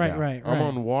water right now. I'm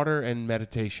on water and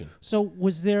meditation. So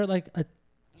was there like a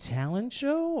talent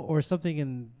show or something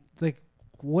in like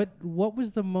what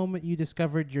was the moment you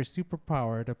discovered your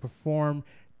superpower to perform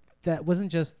that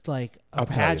wasn't just like a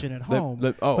pageant at home,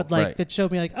 but like that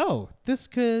showed me like, oh, this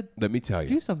could let me tell you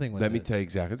do something with Let me tell you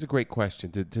exactly. It's a great question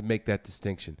to make that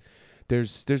distinction.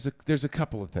 There's a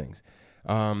couple of things.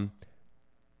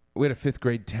 We had a 5th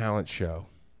grade talent show,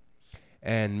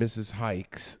 and Mrs.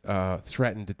 Hikes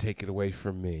threatened to take it away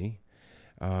from me,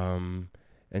 and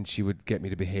she would get me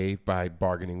to behave by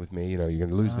bargaining with me. You're going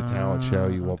to lose the talent show.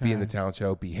 You won't be in the talent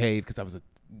show. Behave, because I was a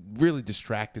really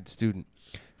distracted student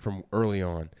from early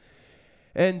on.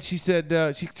 And she said,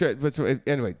 but so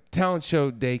anyway, talent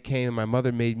show day came, and my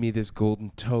mother made me this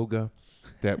golden toga,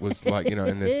 that was like,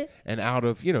 and out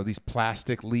of, these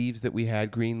plastic leaves that we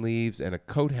had, green leaves, and a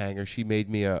coat hanger, she made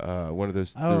me a one of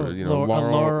those,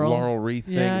 laurel wreath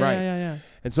thing. Right. Yeah.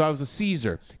 And so I was a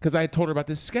Caesar because I had told her about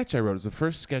this sketch I wrote. It was the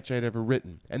first sketch I'd ever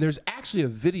written. And there's actually a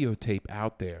videotape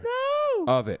out there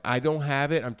of it. I don't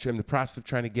have it. I'm in the process of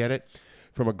trying to get it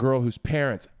from a girl whose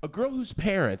parents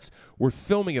were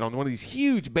filming it on one of these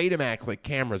huge Betamax like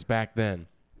cameras back then.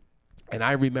 And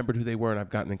I remembered who they were, and I've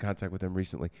gotten in contact with them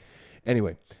recently.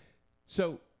 Anyway,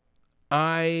 so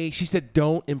she said,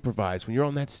 don't improvise. When you're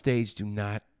on that stage, do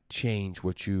not change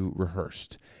what you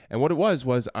rehearsed. And what it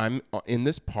was I'm in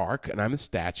this park, and I'm a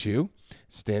statue,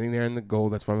 standing there in the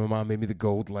gold. That's why my mom made me the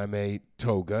gold lame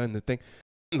toga and the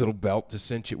little belt to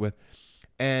cinch it with.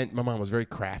 And my mom was very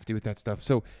crafty with that stuff.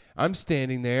 So I'm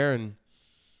standing there, and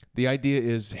the idea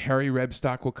is Harry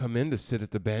Rebstock will come in to sit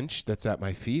at the bench that's at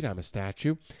my feet. I'm a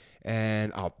statue.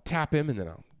 And I'll tap him, and then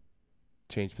I'll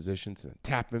change positions, and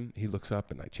tap him. He looks up,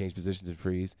 and I change positions and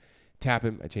freeze. Tap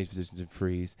him, I change positions and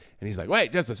freeze. And he's like,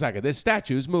 wait, just a second. This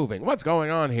statue's moving. What's going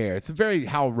on here? It's a very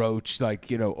Hal Roach,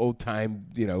 like, old-time,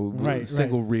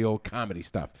 single reel comedy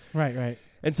stuff. Right.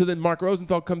 And so then Mark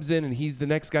Rosenthal comes in, and he's the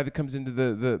next guy that comes into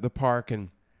the park, and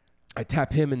I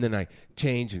tap him, and then I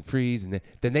change and freeze, and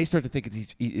then they start to think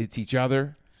it's each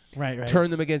other. Right.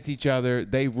 Turn them against each other.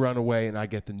 They run away, and I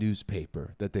get the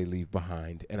newspaper that they leave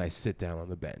behind, and I sit down on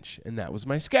the bench. And that was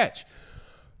my sketch.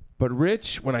 But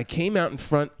Rich, when I came out in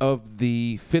front of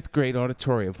the 5th grade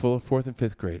auditorium full of 4th and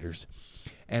 5th graders,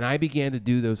 and I began to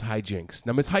do those hijinks.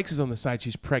 Now, Miss Hikes is on the side.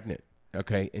 She's pregnant,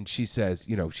 okay? And she says,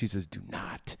 do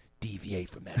not deviate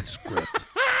from that script.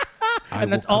 And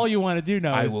that's all you want to do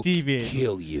now is deviate. I will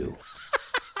kill you.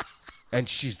 And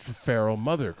she's the feral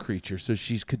mother creature, so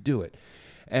she could do it.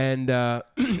 And I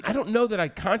don't know that I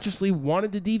consciously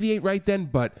wanted to deviate right then,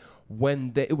 but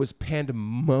when it was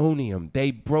pandemonium,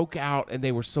 they broke out and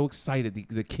they were so excited.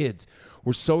 The kids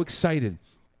were so excited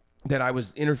that I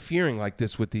was interfering like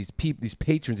this with these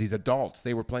patrons, these adults.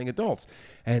 They were playing adults.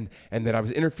 And that I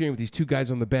was interfering with these two guys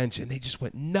on the bench, and they just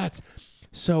went nuts.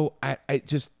 So I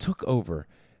just took over.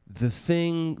 The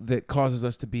thing that causes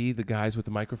us to be the guys with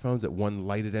the microphones at one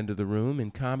lighted end of the room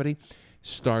in comedy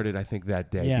started, I think,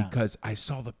 that day because I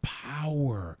saw the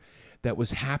power that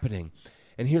was happening.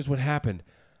 And here's what happened.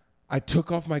 I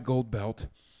took off my gold belt,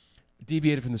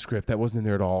 deviated from the script. That wasn't in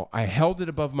there at all. I held it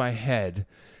above my head,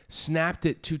 snapped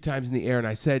it 2 times in the air, and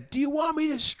I said, do you want me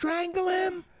to strangle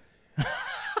him?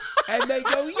 And they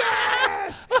go,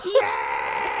 yes!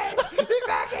 Yes!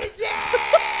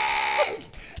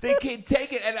 Yes! They can't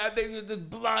take it, and the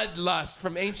bloodlust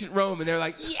from ancient Rome, and they're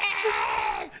like,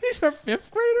 yeah! These are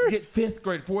 5th graders? 5th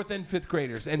grade, 4th and 5th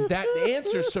graders. And that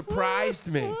answer surprised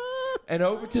me. And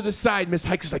over to the side, Miss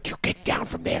Hikes is like, you get down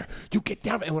from there. You get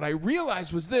down. And what I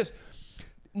realized was this.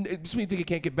 Just when you think it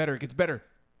can't get better, it gets better.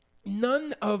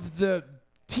 None of the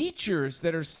teachers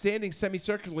that are standing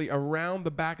semicircularly around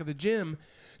the back of the gym,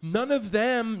 none of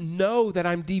them know that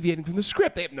I'm deviating from the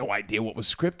script. They have no idea what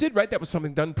was scripted, right? That was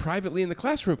something done privately in the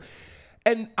classroom.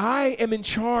 And I am in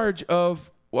charge of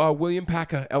William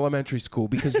Paca Elementary School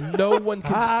because no one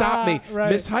can stop me. Right.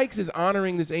 Miss Hikes is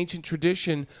honoring this ancient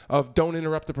tradition of don't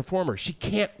interrupt the performer. She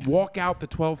can't walk out the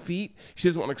 12 feet. She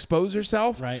doesn't want to expose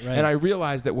herself. Right. And I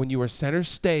realized that when you are center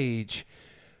stage,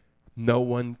 no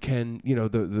one can,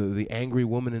 the angry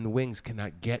woman in the wings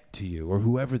cannot get to you, or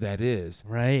whoever that is.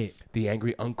 Right. The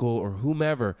angry uncle or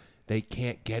whomever, they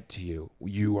can't get to you.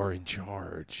 You are in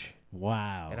charge.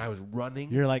 Wow. And I was running.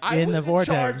 You're like in the vortex.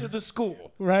 I was in charge of the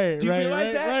school. Right. Do you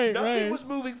realize that? Right, Nothing was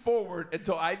moving forward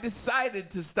until I decided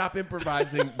to stop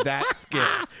improvising that skit.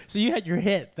 So you had your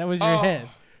hit. That was your hit.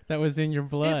 That was in your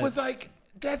blood. It was like,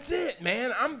 that's it,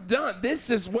 man. I'm done. This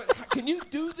is what. Can you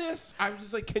do this? I was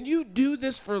just like, can you do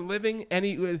this for a living?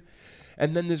 And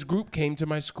then this group came to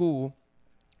my school,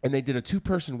 and they did a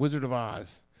 2-person Wizard of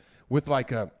Oz with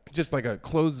just like a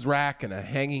clothes rack and a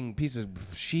hanging piece of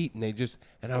sheet, and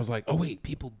I was like, oh wait,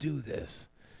 people do this.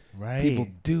 Right. People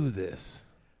do this.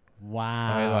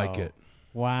 Wow. I like it.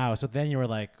 Wow. So then you were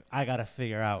like, I got to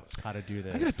figure out how to do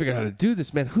this. I got to figure out how to do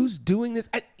this, man. Who's doing this?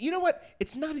 You know what?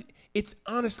 It's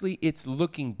honestly, it's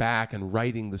looking back and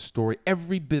writing the story.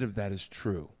 Every bit of that is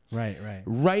true. Right.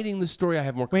 Writing the story, I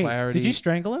have more Wait, clarity. did you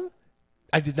strangle him?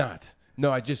 I did not.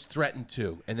 No, I just threatened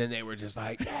to. And then they were just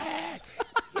like, yes,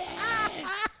 yes.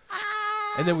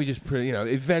 And then we just,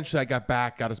 eventually I got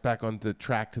us back on the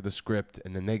track to the script,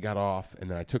 and then they got off, and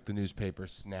then I took the newspaper,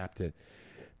 snapped it,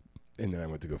 and then I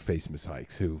went to go face Miss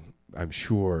Hikes, who I'm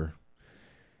sure.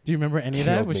 Do you remember any of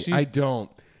that? I don't.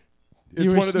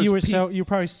 You were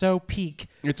probably so peak.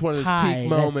 It's one of those high peak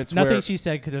moments nothing where she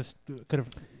said could have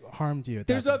harmed you?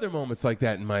 There's other moments like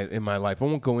that in my life. I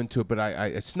won't go into it, but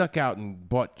I snuck out and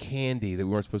bought candy that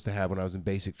we weren't supposed to have when I was in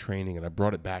basic training, and I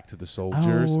brought it back to the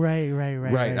soldiers. Oh, right.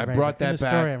 I brought that In the back.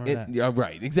 story, I remember that. Yeah,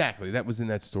 right, exactly. That was in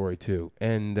that story too.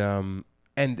 And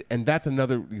that's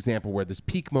another example where this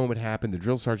peak moment happened. The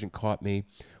drill sergeant caught me.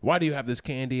 Why do you have this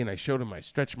candy? And I showed him my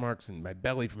stretch marks and my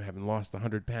belly from having lost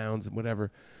 100 pounds and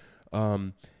whatever.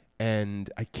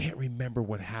 And I can't remember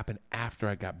what happened after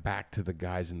I got back to the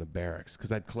guys in the barracks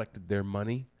because I'd collected their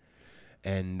money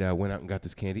and went out and got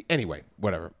this candy. Anyway,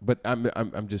 whatever. But I'm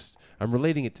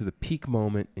relating it to the peak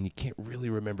moment, and you can't really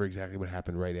remember exactly what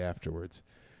happened right afterwards.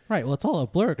 Right. Well, it's all a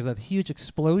blur because that huge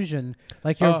explosion,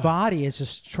 like your body is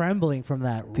just trembling from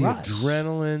that rush. The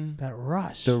adrenaline. That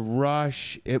rush. The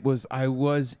rush. I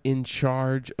was in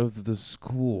charge of the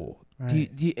school. Right.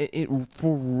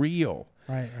 For real.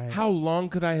 Right. How long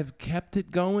could I have kept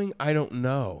it going? I don't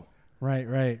know.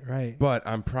 Right. But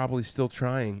I'm probably still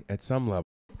trying at some level.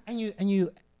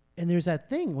 And there's that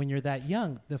thing when you're that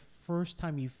young, the first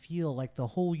time you feel like the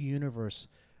whole universe,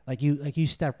 like you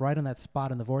step right on that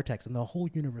spot in the vortex, and the whole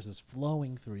universe is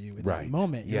flowing through you in that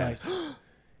moment. You're Yes. like,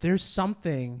 there's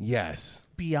something Yes.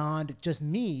 beyond just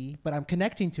me, but I'm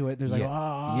connecting to it. There's like,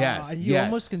 Yes. and you Yes.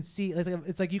 almost can see.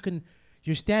 It's like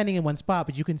you're standing in one spot,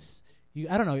 but you can.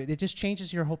 I don't know. It just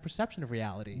changes your whole perception of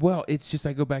reality. Well, it's just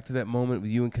I go back to that moment with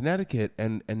you in Connecticut,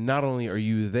 and not only are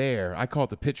you there, I call it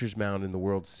the pitcher's mound in the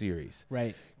World Series.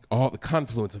 Right. All the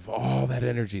confluence of all that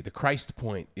energy, the Christ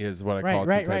point is what I call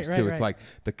it sometimes too. It's like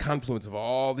the confluence of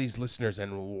all these listeners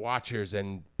and watchers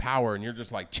and power, and you're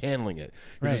just like channeling it.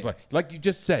 You're just like you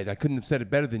just said. I couldn't have said it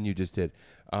better than you just did.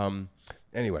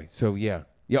 Anyway, so yeah.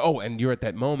 Yeah. Oh, and you're at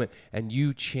that moment, and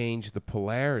you change the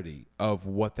polarity of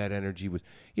what that energy was.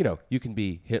 You know, you can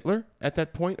be Hitler at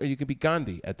that point, or you can be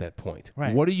Gandhi at that point.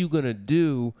 Right. What are you gonna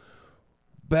do?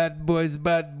 Bad boys.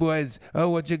 Oh,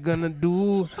 what you gonna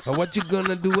do? What you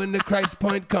gonna do when the Christ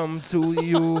point comes to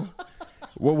you?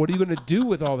 Well, what are you gonna do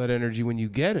with all that energy when you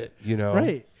get it? You know.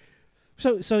 Right.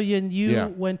 So you Yeah.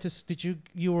 went to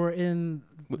you were in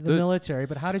the military,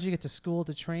 but how did you get to school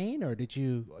to train, or did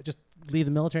you just leave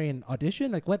the military and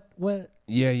audition? Like what?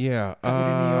 Yeah. Got you to New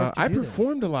York to I do that?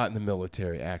 performed a lot in the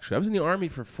military, actually. I was in the Army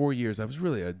for 4 years. I was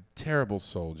really a terrible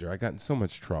soldier. I got in so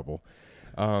much trouble.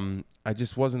 I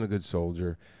just wasn't a good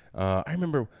soldier. I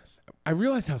remember I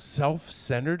realized how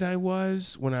self-centered I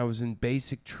was when I was in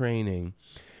basic training.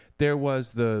 There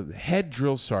was the head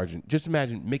drill sergeant. Just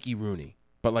imagine Mickey Rooney,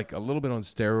 but like a little bit on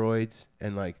steroids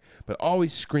and but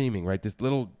always screaming, right? This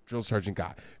little drill sergeant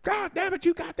guy. God damn it,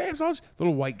 you goddamn soldier.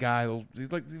 Little white guy. He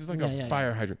was like a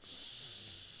fire hydrant.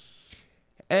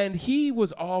 And he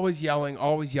was always yelling.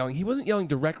 He wasn't yelling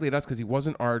directly at us because he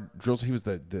wasn't our drill. He was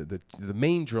the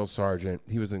main drill sergeant.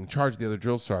 He was in charge of the other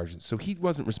drill sergeants. So he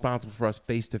wasn't responsible for us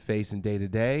face to face and day to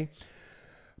day.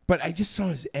 But I just saw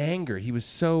his anger. He was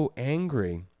so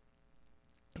angry.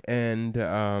 And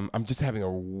I'm just having a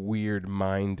weird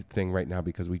mind thing right now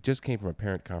because we just came from a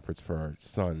parent conference for our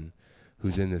son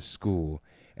who's in this school.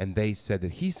 And they said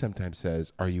that he sometimes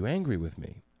says, "Are you angry with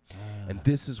me?" And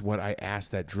this is what I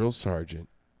asked that drill sergeant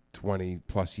 20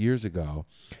 plus years ago.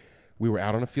 We were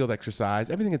out on a field exercise.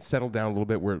 Everything had settled down a little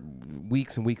bit. We're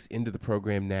weeks and weeks into the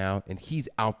program now, and he's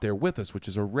out there with us, which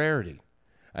is a rarity.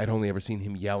 I'd only ever seen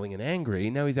him yelling and angry.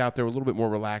 Now he's out there a little bit more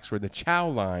relaxed. We're in the chow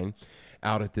line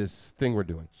out at this thing we're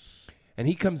doing. And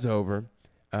he comes over,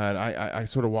 and I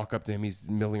sort of walk up to him. He's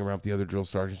milling around with the other drill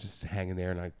sergeants, just hanging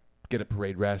there, and I get a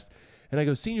parade rest. And I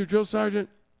go, "Senior drill sergeant,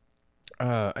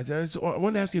 I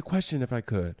wanted to ask you a question if I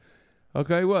could."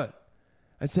 "Okay, what?"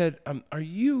 I said, are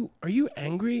you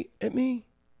angry at me?"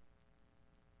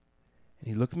 And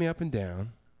he looked me up and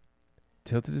down,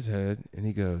 tilted his head, and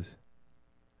he goes,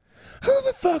 "Who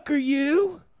the fuck are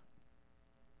you?"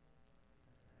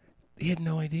 He had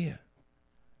no idea.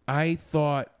 I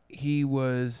thought he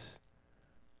was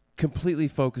completely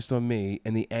focused on me,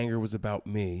 and the anger was about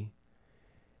me.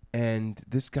 And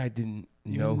this guy didn't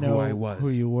know who I was. Who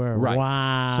you were. Right.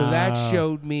 Wow. So that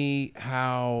showed me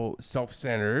how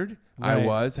self-centered I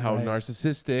was, how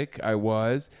narcissistic I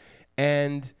was,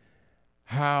 and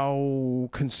how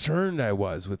concerned I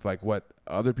was with what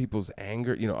other people's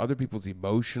anger, other people's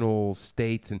emotional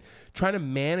states, and trying to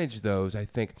manage those. I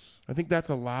think that's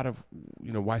a lot of,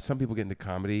 why some people get into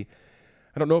comedy.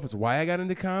 I don't know if it's why I got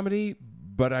into comedy,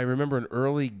 but I remember an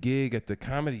early gig at the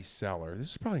Comedy Cellar.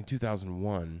 This was probably in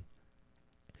 2001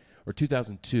 or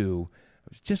 2002. I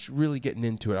was just really getting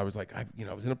into it. I was like, I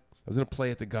was in a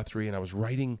play at the Guthrie, and I was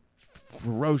writing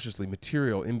ferociously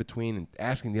material in between and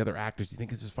asking the other actors, "Do you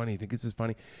think this is funny? Do you think this is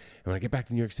funny?" And when I get back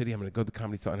to New York City, I'm going to go to the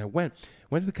Comedy Cellar. And I went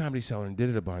to the Comedy Cellar and did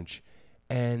it a bunch.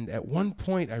 And at one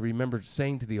point, I remembered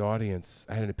saying to the audience,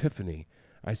 I had an epiphany.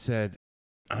 I said,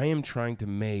 I am trying to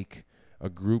make a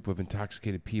group of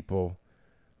intoxicated people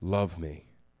love me.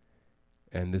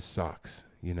 And this sucks,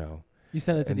 you know. You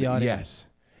said it to the audience. Yes.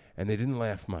 And they didn't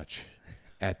laugh much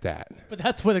at that. But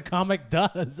that's what a comic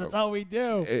does. That's all we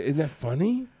do. Isn't that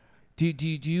funny? Do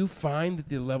you find that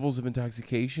the levels of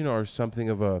intoxication are something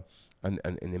of an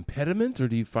impediment, or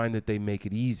do you find that they make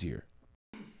it easier?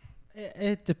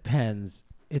 It depends.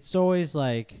 It's always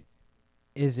like,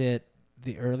 is it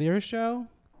the earlier show?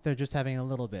 They're just having a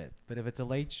little bit. But if it's a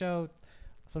late show,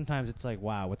 sometimes it's like,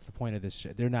 wow, what's the point of this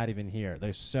shit? They're not even here.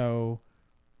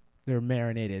 They're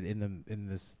marinated in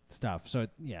this stuff. So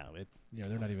they're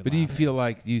not even. But do you feel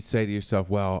like you say to yourself,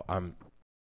 well, I'm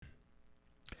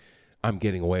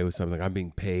getting away with something. I'm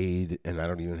being paid, and I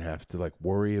don't even have to like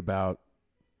worry about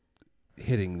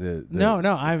hitting the No,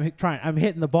 I'm trying. I'm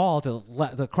hitting the ball to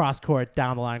let the cross court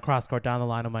down the line.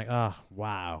 I'm like, oh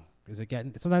wow. Is it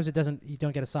getting? Sometimes it doesn't. You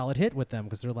don't get a solid hit with them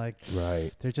because they're like,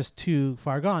 right. They're just too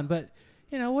far gone. But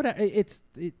you know what?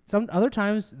 Some other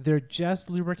times they're just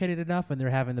lubricated enough and they're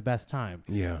having the best time.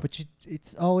 Yeah. But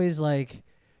it's always like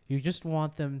you just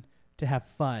want them to have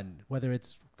fun. Whether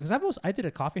it's because I did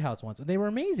a coffee house once and they were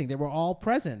amazing. They were all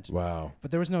present. Wow.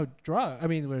 But there was no drug. I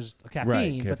mean, there was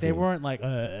caffeine, but they weren't like,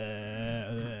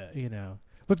 you know.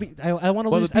 But I want to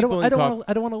lose. I don't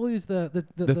want to lose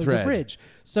the bridge.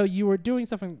 So you were doing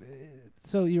something.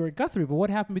 So you were at Guthrie, but what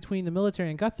happened between the military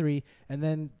and Guthrie, and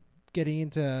then getting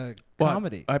into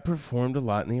comedy? I performed a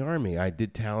lot in the Army. I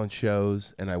did talent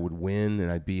shows, and I would win,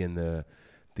 and I'd be in the.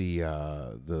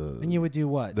 And you would do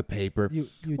what? The paper. You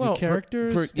do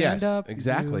characters, stand up. Yes,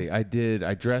 exactly. I did.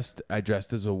 I dressed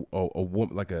as a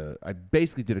woman, I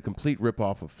basically did a complete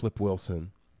ripoff of Flip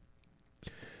Wilson.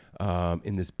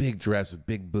 In this big dress with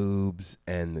big boobs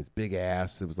and this big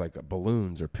ass that was like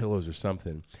balloons or pillows or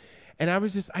something. And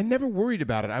I never worried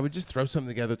about it. I would just throw something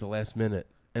together at the last minute.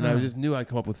 And I just knew I'd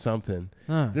come up with something.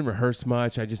 I didn't rehearse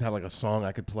much. I just had like a song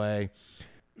I could play.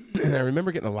 And I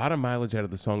remember getting a lot of mileage out of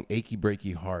the song Achy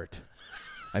Breaky Heart.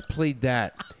 I played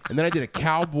that. And then I did a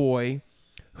cowboy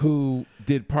who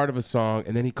did part of a song,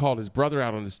 and then he called his brother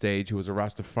out on the stage who was a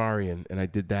Rastafarian, and I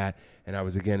did that, and I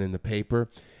was again in the paper.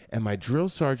 And my drill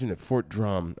sergeant at Fort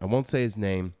Drum, I won't say his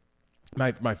name,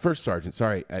 my first sergeant,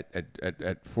 sorry,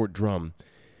 at Fort Drum,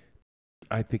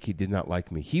 I think he did not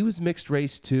like me. He was mixed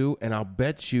race too, and I'll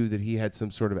bet you that he had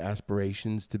some sort of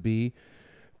aspirations to be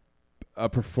a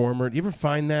performer. Do you ever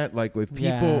find that, like, with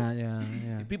people?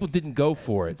 Yeah. People didn't go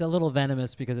for it. It's a little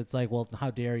venomous because it's like, well,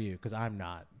 how dare you? Because I'm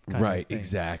not. Right,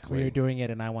 exactly. Well, you're doing it,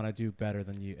 and I want to do better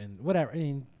than you, and whatever. I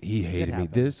mean, he hated me.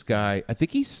 This guy, I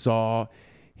think he saw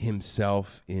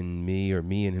himself in me, or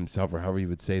me in himself, or however you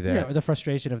would say that. Yeah, or the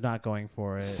frustration of not going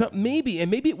for it. Maybe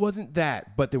it wasn't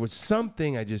that, but there was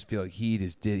something I just feel like he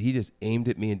just did. He just aimed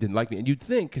at me and didn't like me. And you'd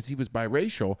think, because he was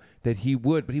biracial, that he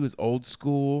would, but he was old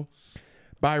school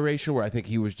biracial, where I think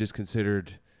he was just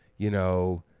considered, you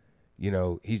know,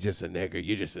 he's just a nigger.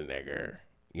 You're just a nigger.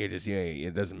 You're just,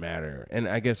 it doesn't matter. And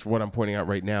I guess what I'm pointing out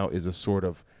right now is a sort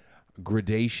of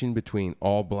gradation between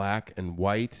all black and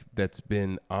white that's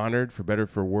been honored, for better or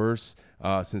for worse,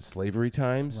 since slavery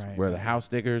times, where the house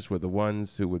niggers were the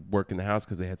ones who would work in the house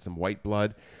because they had some white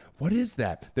blood. What is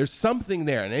that? There's something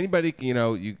there, and anybody,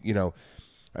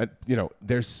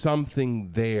 there's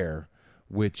something there,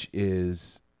 which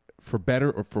is, for better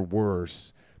or for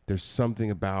worse, there's something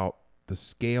about the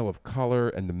scale of color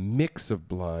and the mix of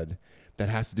blood that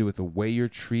has to do with the way you're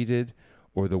treated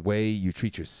or the way you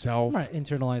treat yourself. Right,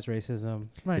 internalized racism.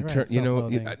 Right,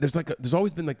 there's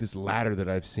always been like this ladder that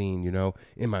I've seen,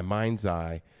 in my mind's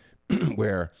eye,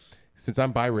 where since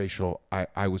I'm biracial,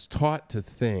 I was taught to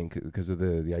think, because of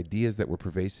the ideas that were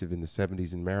pervasive in the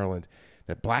 70s in Maryland,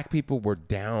 that black people were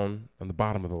down on the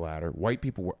bottom of the ladder, white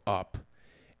people were up,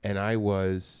 and I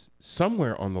was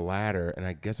somewhere on the ladder, and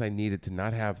I guess I needed to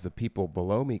not have the people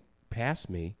below me pass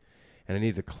me, and I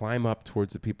needed to climb up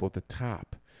towards the people at the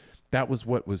top. That was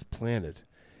what was planted.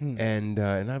 And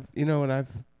I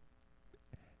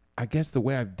guess the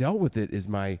way I've dealt with it is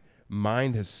my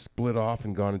mind has split off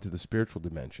and gone into the spiritual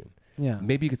dimension. Yeah.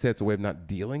 Maybe you could say it's a way of not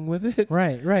dealing with it.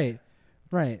 Right.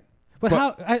 But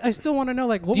how? I still want to know,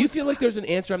 like, what do you feel like there's an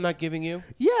answer I'm not giving you?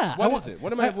 Yeah. What is it?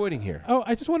 What am I avoiding here? Oh,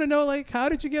 I just want to know, like, how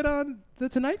did you get on the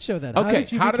Tonight Show then? Okay,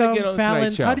 how did I get on the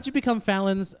Tonight Show? How did you become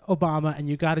Fallon's Obama, and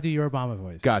you got to do your Obama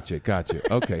voice? Gotcha.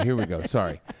 Okay, here we go.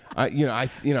 Sorry. And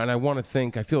I want to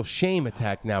think. I feel shame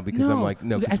attacked now because I'm like,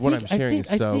 no, because what I'm sharing is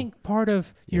so. I think part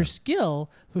of your skill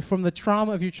from the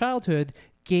trauma of your childhood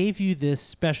gave you this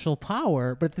special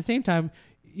power, but at the same time,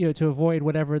 to avoid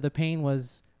whatever the pain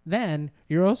was, then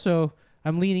you're also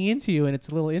I'm leaning into you and it's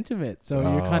a little intimate. So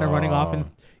you're kind of running off and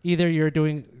either you're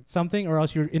doing something or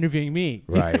else you're interviewing me.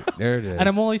 Right. There it is. And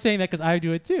I'm only saying that because I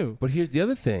do it too. But here's the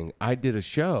other thing. I did a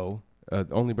show,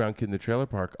 Only Brown Kid in the Trailer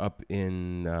Park, up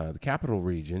in the Capital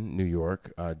Region, New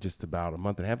York, just about a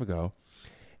month and a half ago.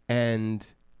 And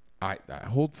I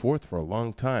hold forth for a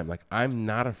long time. Like, I'm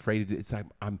not afraid to. It's like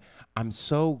I'm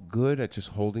so good at just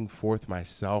holding forth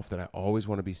myself that I always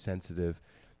want to be sensitive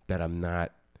that I'm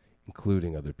not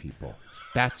including other people.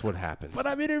 That's what happens. But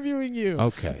I'm interviewing you.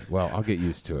 Okay, well, I'll get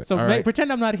used to it. So All right.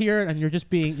 pretend I'm not here and you're just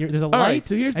being. There's a light. right,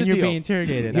 so here's and the you're deal. being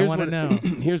interrogated. I want to know.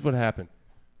 Here's what happened.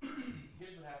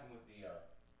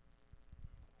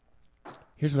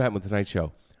 Here's what happened with Tonight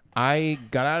Show. I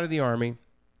got out of the Army,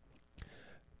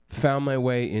 found my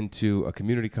way into a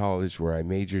community college where I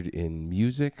majored in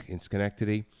music in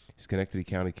Schenectady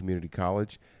County Community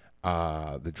College.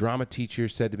 The drama teacher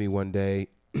said to me one day,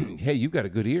 hey, you've got a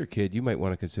good ear, kid. You might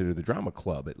want to consider the drama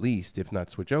club at least, if not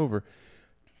switch over.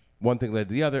 One thing led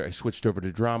to the other. I switched over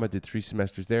to drama, did 3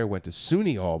 semesters there, went to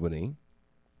SUNY Albany,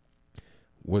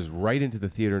 was right into the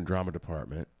theater and drama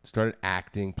department, started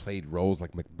acting, played roles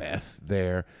like Macbeth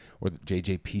there, or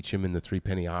J.J. Peachum in the Three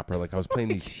Penny Opera. Like, I was playing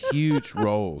these huge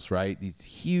roles, right? These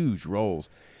huge roles.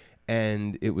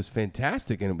 And it was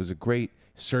fantastic, and it was a great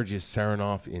Sergius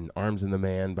Saranoff in Arms and the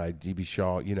Man by G.B.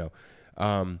 Shaw, you know.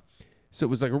 So it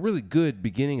was like a really good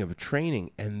beginning of a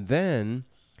training. And then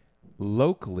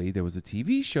locally, there was a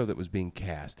TV show that was being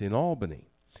cast in Albany.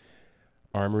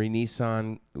 Armory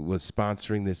Nissan was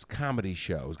sponsoring this comedy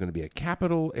show. It was going to be a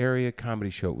capital area comedy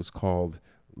show. It was called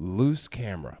Loose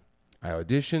Camera. I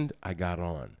auditioned. I got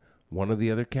on. One of the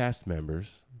other cast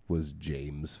members was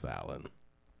James Fallon.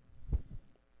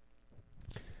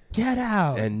 Get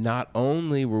out. And not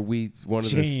only were we one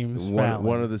of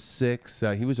the 6,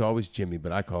 he was always Jimmy,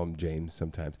 but I call him James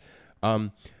sometimes.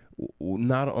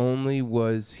 Not only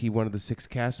was he one of the 6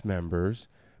 cast members,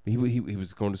 he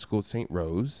was going to school at St.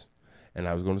 Rose, and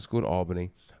I was going to school at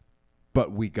Albany,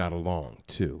 but we got along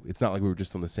too. It's not like we were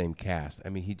just on the same cast. I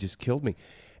mean, he just killed me.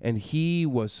 And he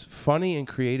was funny and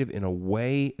creative in a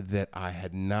way that I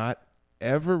had not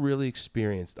ever really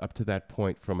experienced up to that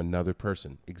point from another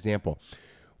person. Example,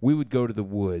 we would go to the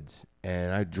woods,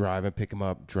 and I'd drive him, pick him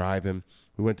up, drive him.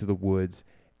 We went to the woods,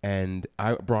 and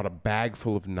I brought a bag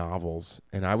full of novels,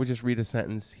 and I would just read a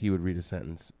sentence. He would read a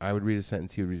sentence. I would read a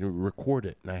sentence. He would record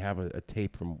it, and I have a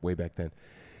tape from way back then.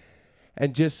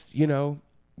 And just,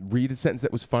 read a sentence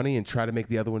that was funny and try to make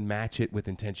the other one match it with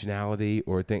intentionality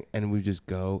or a thing. And we just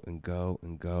go and go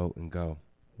and go and go.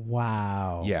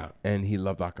 Wow. Yeah. And he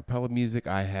loved a cappella music.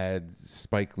 I had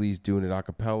Spike Lee's Doing It a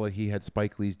cappella. He had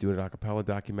Spike Lee's Doing It a cappella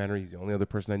documentary. He's the only other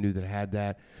person I knew that had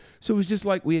that. So it was just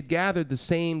like we had gathered the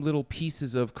same little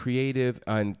pieces of creative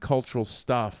and cultural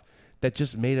stuff that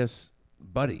just made us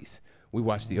buddies. We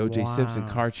watched the O.J. Simpson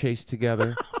car chase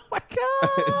together. Oh, my God.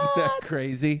 Isn't that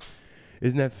crazy?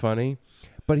 Isn't that funny?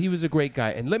 But he was a great guy.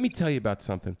 And let me tell you about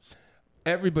something.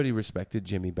 Everybody respected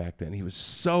Jimmy back then. He was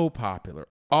so popular.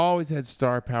 Always had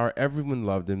star power. Everyone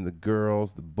loved him. The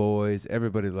girls, the boys,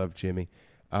 everybody loved Jimmy.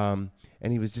 And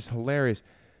he was just hilarious.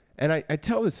 And I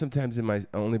tell this sometimes in my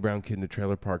Only Brown Kid in the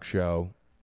Trailer Park show.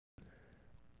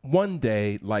 One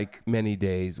day, like many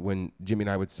days, when Jimmy and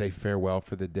I would say farewell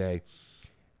for the day,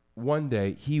 one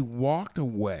day he walked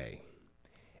away.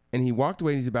 And he walked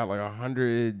away, and he's about like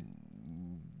 100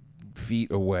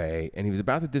 feet away, and he was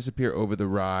about to disappear over the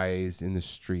rise in the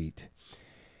street.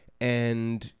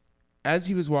 And as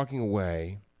he was walking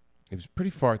away, it was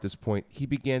pretty far at this point, he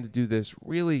began to do this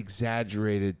really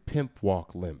exaggerated pimp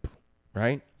walk limp,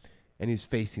 right? And he's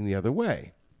facing the other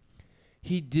way.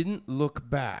 He didn't look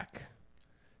back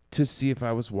to see if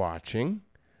I was watching,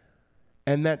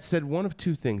 and that said one of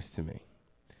two things to me.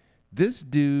 This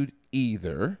dude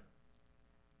either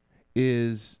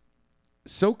is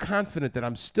so confident that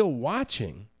I'm still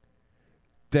watching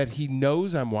that he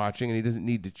knows I'm watching and he doesn't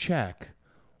need to check,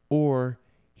 or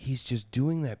he's just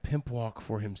doing that pimp walk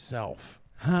for himself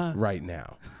right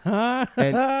now.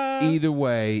 And either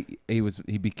way,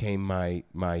 he became my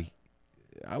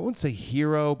I wouldn't say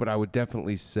hero, but I would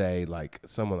definitely say like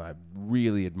someone I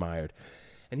really admired.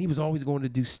 And he was always going to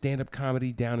do stand-up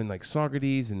comedy down in like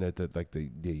Saugerties and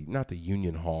the not the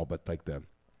Union Hall, but like the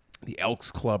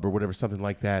Elks Club or whatever, something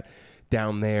like that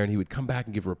down there. And he would come back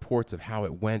and give reports of how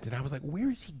it went. And I was like, where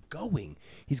is he going?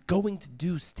 He's going to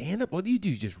do stand-up? What do? You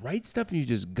just write stuff and you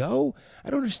just go? I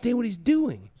don't understand what he's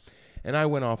doing. And I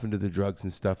went off into the drugs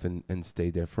and stuff and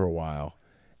stayed there for a while.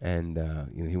 And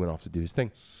he went off to do his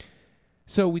thing.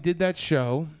 So we did that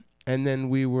show. And then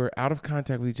we were out of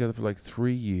contact with each other for like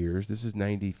 3 years. This is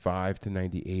 95 to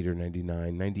 98 or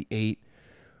 99. 98,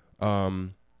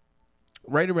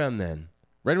 right around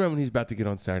when he's about to get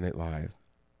on Saturday Night Live,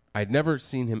 I'd never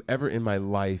seen him ever in my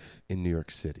life in New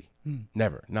York City.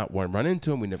 Never. Not one. Run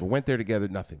into him. We never went there together.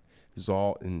 Nothing. This is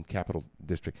all in Capital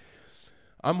District.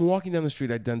 I'm walking down the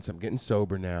street. I'm getting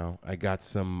sober now. I got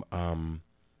some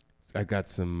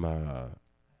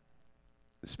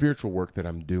spiritual work that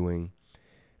I'm doing,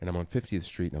 and I'm on 50th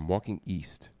Street, and I'm walking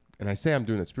east. And I say I'm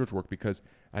doing that spiritual work because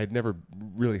I had never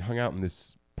really hung out in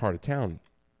this part of town.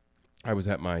 I was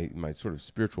at my sort of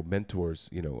spiritual mentor's,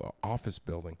 office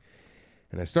building.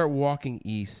 And I start walking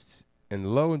east,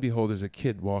 and lo and behold, there's a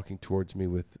kid walking towards me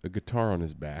with a guitar on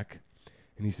his back.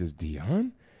 And he says,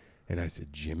 Dion? And I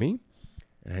said, Jimmy?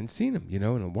 And I hadn't seen him, in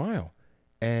a while.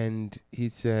 And he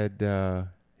said,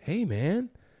 hey, man,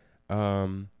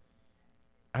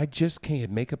 I just came, he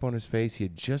had makeup on his face. He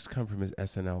had just come from his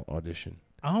SNL audition.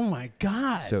 Oh my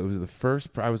God. So it was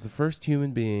I was the first human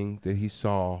being that he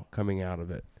saw coming out of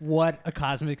it. What a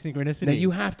cosmic synchronicity. Now you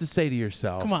have to say to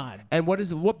yourself, come on. And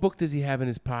what book does he have in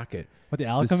his pocket? What, The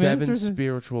It's Alchemist? The Seven or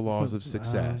Spiritual Laws of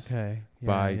Success okay.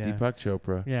 by Deepak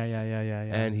Chopra. Yeah.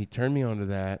 And he turned me on to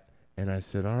that. And I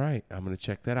said, all right, I'm going to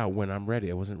check that out when I'm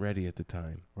ready. I wasn't ready at the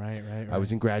time. Right. I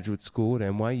was in graduate school at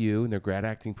NYU in their grad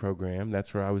acting program.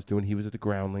 That's where I was doing. He was at the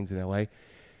Groundlings in L.A.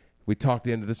 We talked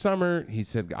the end of the summer. He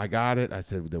said, I got it. I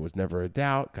said, there was never a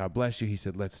doubt. God bless you. He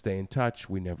said, let's stay in touch.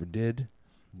 We never did.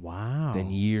 Wow.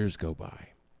 Then years go by.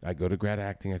 I go to grad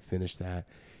acting. I finish that.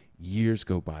 Years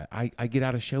go by. I get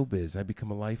out of showbiz. I become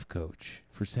a life coach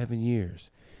for 7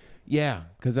 years. Yeah,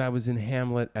 because I was in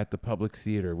Hamlet at the Public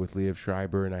Theater with Liev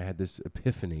Schreiber, and I had this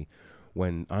epiphany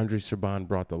when Andre Serban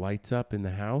brought the lights up in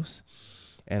the house,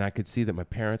 and I could see that my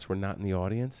parents were not in the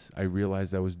audience. I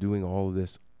realized I was doing all of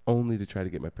this only to try to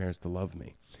get my parents to love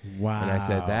me. Wow. And I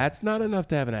said, that's not enough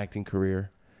to have an acting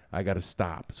career. I got to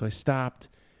stop. So I stopped,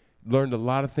 learned a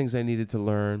lot of things I needed to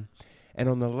learn. And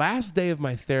on the last day of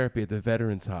my therapy at the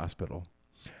Veterans Hospital,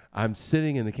 I'm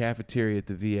sitting in the cafeteria at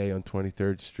the VA on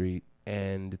 23rd Street,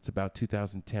 and it's about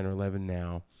 2010 or 11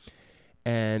 now.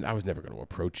 And I was never going to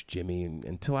approach Jimmy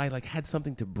until I had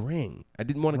something to bring. I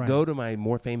didn't want to go to my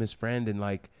more famous friend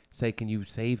and say, can you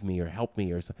save me or help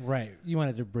me or something. Right. You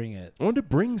wanted to bring it. I wanted to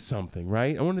bring something,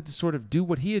 right? I wanted to sort of do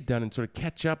what he had done and sort of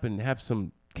catch up and have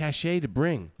some cachet to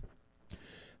bring.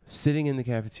 Sitting in the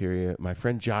cafeteria, my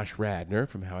friend Josh Radner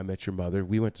from How I Met Your Mother,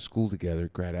 we went to school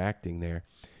together, grad acting there.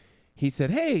 He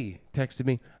said, hey, texted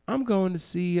me, I'm going to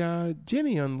see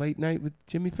Jimmy on Late Night with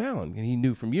Jimmy Fallon. And he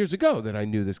knew from years ago that I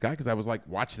knew this guy because I was like,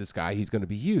 watch this guy. He's going to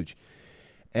be huge.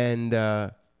 And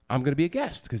I'm going to be a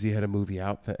guest because he had a movie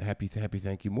out, Happy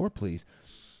Thank You More Please.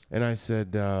 And I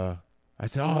said, oh,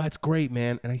 that's great,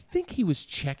 man. And I think he was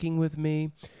checking with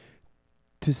me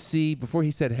to see, before he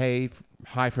said, hey,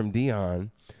 hi from Dion,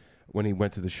 when he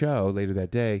went to the show later that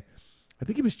day, I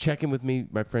think he was checking with me,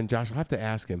 my friend Josh. I'll have to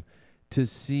ask him to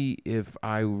see if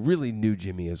I really knew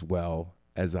Jimmy as well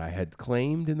as I had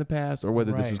claimed in the past, or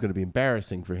whether this was going to be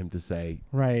embarrassing for him to say,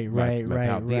 my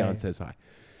pal Dion says hi.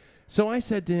 So I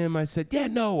said to him, yeah,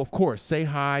 no, of course, say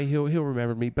hi. He'll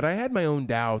remember me. But I had my own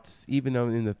doubts, even though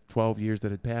in the 12 years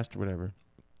that had passed or whatever.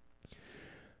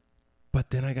 But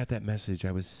then I got that message.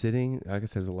 I was sitting, like I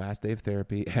said, it was the last day of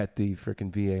therapy at the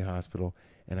frickin' VA hospital,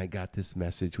 and I got this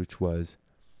message, which was,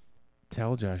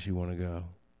 tell Josh you want to go.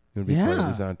 You want to be part of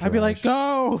his entourage. I'd be like,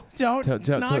 go. Don't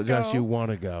tell Josh you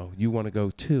want to go. You want to go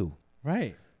too.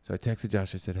 Right. So I texted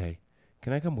Josh. I said, hey,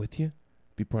 can I come with you?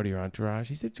 Be part of your entourage?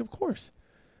 He said, of course.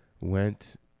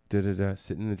 Went,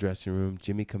 sitting in the dressing room.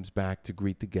 Jimmy comes back to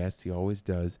greet the guests. He always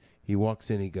does. He walks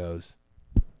in. He goes,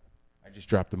 I just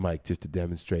dropped the mic just to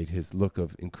demonstrate his look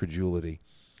of incredulity.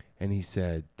 And he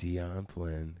said, Dion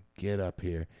Flynn, get up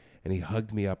here. And he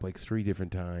hugged me up 3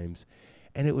 different times.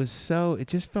 And it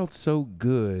just felt so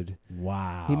good.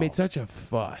 Wow. He made such a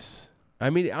fuss.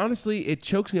 I mean, honestly, it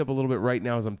chokes me up a little bit right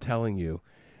now as I'm telling you.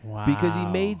 Wow. Because he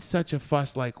made such a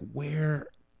fuss, where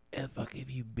the fuck have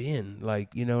you been?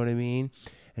 You know what I mean?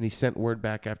 And he sent word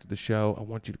back after the show, I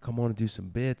want you to come on and do some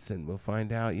bits, and we'll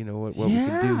find out, what we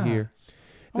can do here.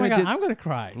 Oh my God, I'm going to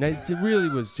cry. It really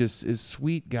was just a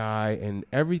sweet guy, and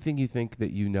everything you think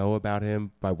that you know about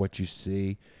him by what you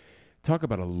see. Talk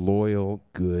about a loyal,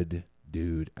 good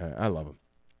dude. I love him.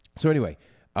 So anyway,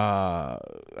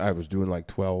 I was doing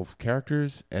 12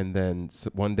 characters, and then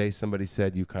one day somebody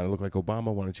said, you kind of look like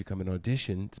Obama. Why don't you come and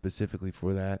audition specifically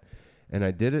for that? And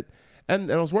I did it.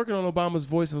 And I was working on Obama's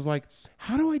voice. I was like,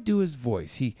 how do I do his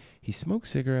voice? He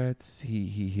smokes cigarettes.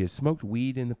 He has smoked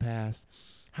weed in the past.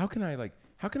 How can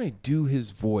I do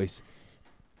his voice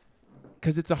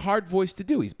because it's a hard voice to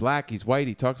do. He's black, he's white,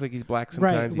 he talks like he's black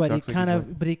sometimes. Right, but talks like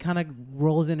he kind of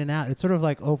rolls in and out. It's sort of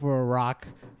like over a rock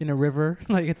in a river.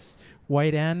 Like it's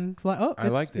white and black. Oh, I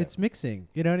like that. It's mixing.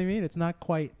 You know what I mean? It's not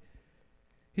quite.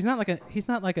 He's not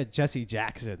like a Jesse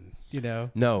Jackson. You know?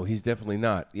 No, he's definitely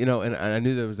not. You know, and I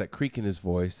knew there was that creak in his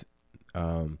voice.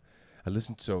 I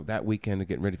listened, so that weekend,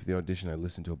 getting ready for the audition, I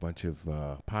listened to a bunch of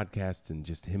podcasts and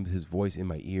just his voice in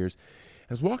my ears.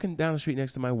 I was walking down the street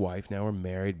next to my wife. Now we're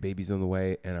married, baby's on the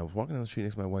way, and I was walking down the street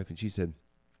next to my wife, and she said,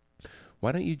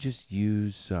 "Why don't you just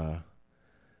use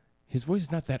his voice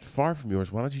is not that far from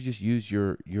yours. Why don't you just use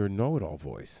your know-it-all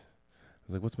voice?" I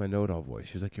was like, "What's my know-it-all voice?"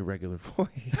 She was like, "Your regular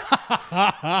voice."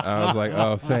 I was like,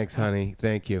 "Oh, thanks, honey.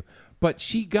 Thank you." But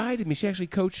she guided me. She actually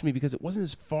coached me because it wasn't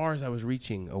as far as I was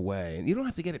reaching away. And you don't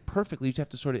have to get it perfectly. You just have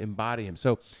to sort of embody him.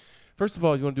 So, first of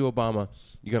all, you want to do Obama,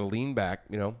 you got to lean back,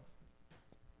 you know.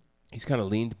 He's kind of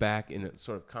leaned back in a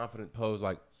sort of confident pose.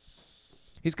 Like,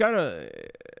 he's kind of,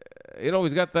 you know,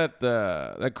 he's got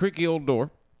that creaky old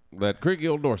door. That creaky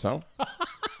old door sound.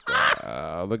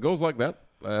 That goes like that.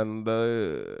 And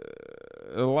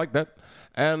like that.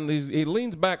 And he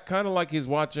leans back kind of like he's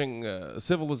watching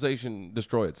civilization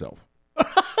destroy itself.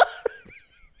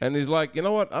 And he's like, you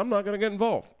know what? I'm not going to get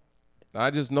involved.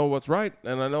 I just know what's right,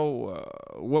 and I know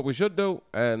what we should do.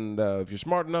 And if you're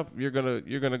smart enough, you're gonna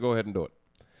go ahead and do it.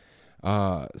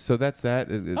 So that's that.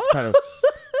 It's kind of,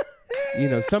 you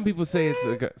know, some people say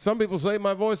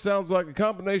my voice sounds like a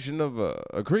combination of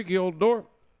a creaky old door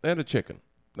and a chicken.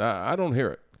 I don't hear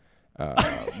it.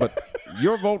 But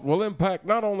your vote will impact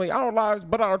not only our lives,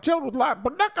 but our children's lives.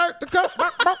 But decade to come.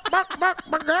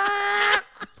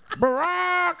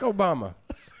 Barack Obama.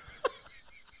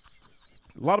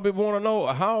 A lot of people want to know,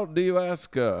 how does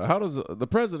the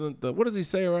president, what does he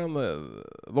say around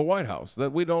the White House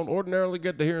that we don't ordinarily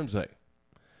get to hear him say?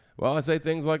 Well, I say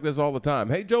things like this all the time.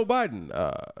 Hey, Joe Biden,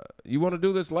 you want to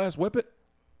do this last whippet?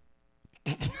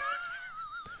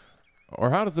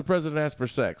 Or how does the president ask for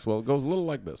sex? Well, it goes a little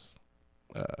like this.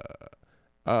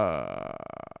 And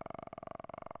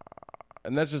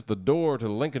that's just the door to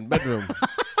the Lincoln bedroom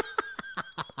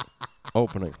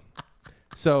opening.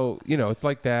 So, you know, it's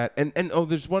like that. And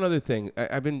there's one other thing.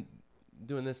 I've been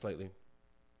doing this lately.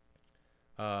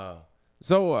 You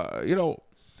know,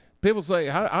 people say,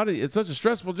 how do you, it's such a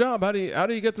stressful job. How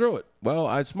do you get through it? Well,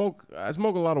 I smoke a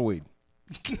lot of weed.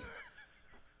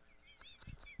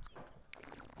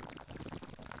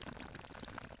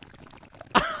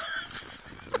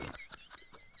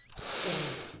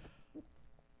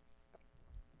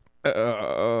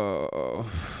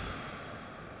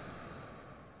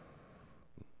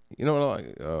 You know what I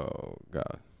like? Oh,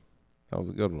 God. That was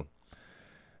a good one.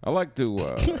 I like to,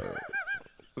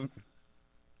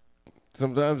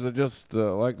 sometimes I just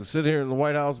like to sit here in the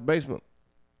White House basement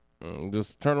and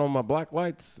just turn on my black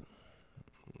lights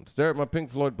and stare at my Pink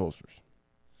Floyd posters.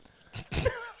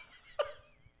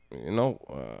 You know,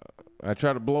 I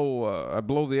try to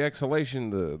blow the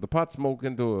exhalation, the pot smoke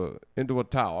into a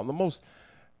towel. I'm the most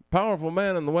powerful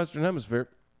man in the Western Hemisphere.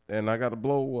 And I got to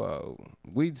blow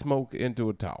weed smoke into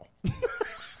a towel.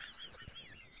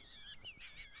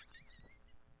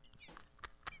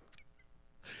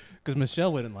 Because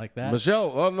Michelle wouldn't like that.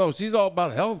 Michelle, oh no, she's all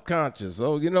about health conscious.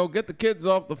 Oh, you know, get the kids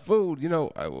off the food. You know,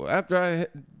 after I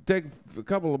take a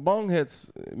couple of bong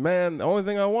hits, man, the only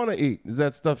thing I want to eat is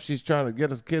that stuff she's trying to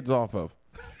get us kids off of.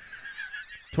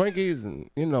 Twinkies and,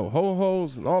 you know,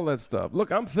 ho-hos and all that stuff.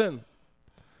 Look, I'm thin.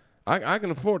 I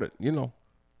can afford it, you know.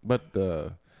 But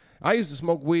I used to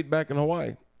smoke weed back in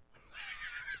Hawaii.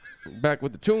 Back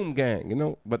with the Choom gang, you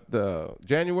know. But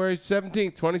January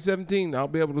 17th, 2017, I'll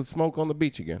be able to smoke on the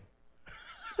beach again.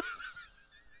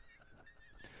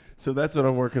 So that's what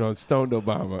I'm working on, Stoned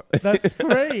Obama. That's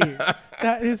great.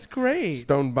 That is great.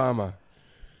 Stoned Obama.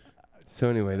 So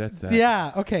anyway, that's that.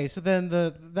 Yeah, okay. So then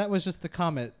that was just the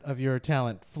comet of your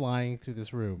talent flying through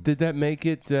this room. Did that make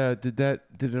it, did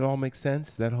it all make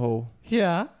sense, that whole...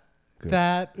 Yeah. Good.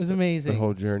 That was amazing. The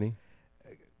whole journey.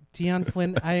 Dion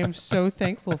Flynn, I am so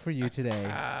thankful for you today.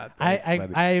 Thanks,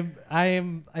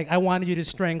 I wanted you to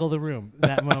strangle the room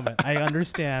that moment. I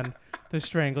understand the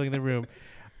strangling the room.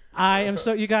 I am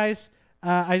so, you guys,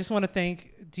 I just want to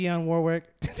thank Dionne Warwick.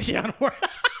 Dionne Warwick.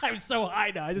 I'm so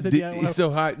high now. I just said Dionne Warwick. He's so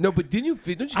high. No, but don't you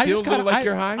feel a little like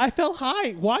you're high? I felt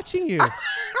high watching you.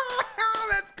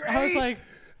 That's great. I was like,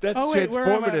 that's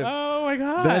transformative. Oh my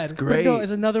God. That's great. No,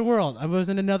 it's another world. I was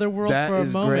in another world that for a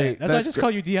moment. Great. That's why I just call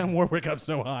you Dionne Warwick. I'm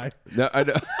so high. No, I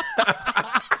know.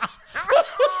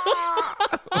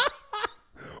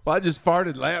 Well, I just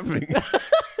farted laughing.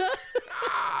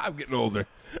 I'm getting older.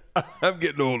 I'm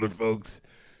getting older, folks.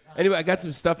 Anyway, I got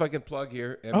some stuff I can plug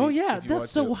here. I Oh mean, yeah, if you want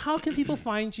that's so. to. How can people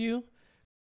find you?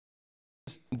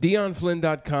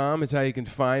 DionFlynn.com is how you can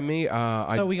find me.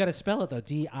 So we got to spell it though.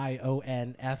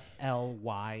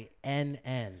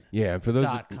 DionFlynn. Yeah, for those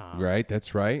 .com. right,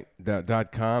 that's right.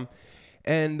 .com.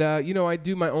 And I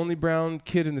do my Only Brown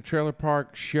Kid in the Trailer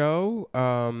Park show.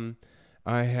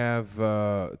 I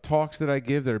have talks that I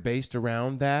give that are based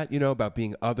around that, about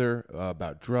being other,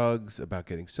 about drugs, about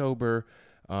getting sober.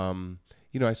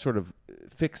 I sort of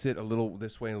fix it a little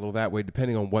this way and a little that way,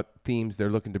 depending on what themes they're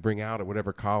looking to bring out at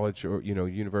whatever college or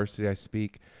university I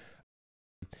speak.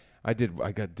 I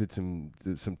did some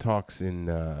talks in.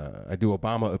 I do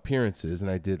Obama appearances, and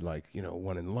I did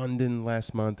one in London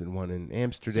last month and one in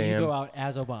Amsterdam. So you go out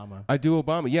as Obama. I do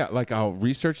Obama, yeah. I'll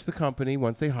research the company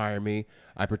once they hire me.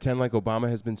 I pretend like Obama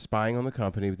has been spying on the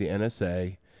company with the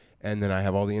NSA. And then I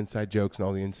have all the inside jokes and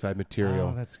all the inside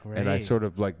material. Oh, that's great. And I sort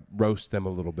of roast them a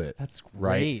little bit. That's great.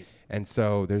 Right? And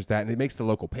so there's that. And it makes the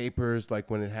local papers,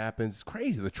 when it happens. It's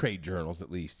crazy, the trade journals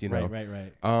at least,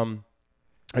 Right.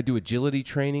 I do agility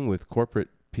training with corporate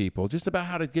people, just about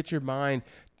how to get your mind.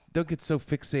 Don't get so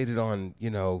fixated on,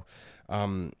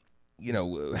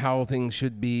 how things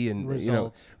should be and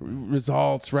results,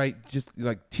 right? Just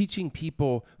teaching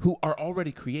people who are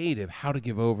already creative how to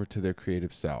give over to their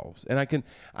creative selves. And I can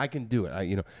do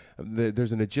it.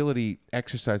 There's an agility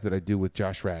exercise that I do with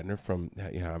Josh Radnor from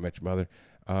How I Met Your Mother,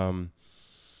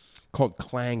 called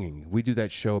Clanging. We do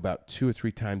that show about 2 or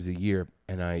 3 times a year,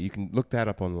 and you can look that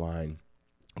up online.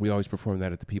 We always perform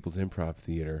that at the People's Improv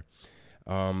Theater.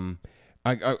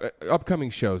 Upcoming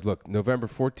shows. Look, November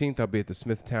 14th, I'll be at the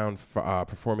Smithtown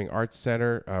Performing Arts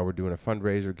Center. We're doing a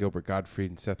fundraiser, Gilbert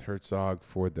Gottfried and Seth Herzog,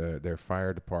 for their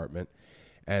fire department.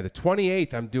 And the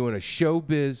 28th, I'm doing a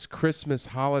Showbiz Christmas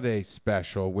holiday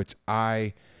special, which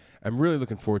I'm really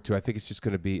looking forward to. I think it's just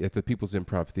going to be at the People's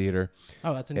Improv Theater.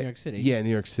 Oh, that's in New York City. Yeah, New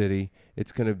York City.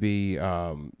 It's going to be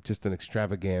just an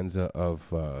extravaganza of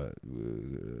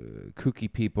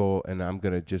kooky people, and I'm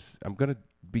going to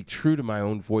be true to my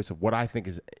own voice of what I think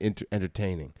is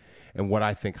entertaining and what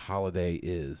I think holiday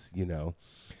is,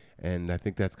 And I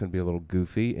think that's going to be a little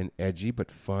goofy and edgy,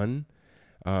 but fun.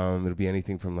 It'll be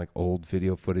anything from old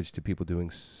video footage to people doing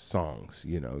songs,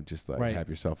 just Right. Have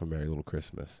Yourself a Merry Little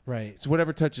Christmas. Right. So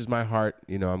whatever touches my heart,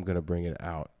 I'm going to bring it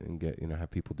out and get,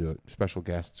 have people do it. Special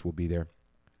guests will be there.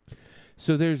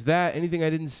 So there's that. Anything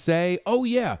I didn't say? Oh,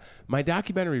 yeah. My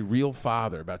documentary, Real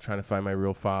Father, about trying to find my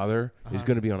real father, is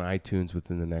going to be on iTunes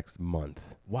within the next month.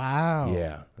 Wow.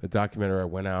 Yeah. A documentary. I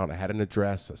went out. I had an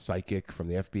address. A psychic from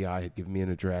the FBI had given me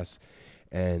an address.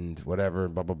 And whatever,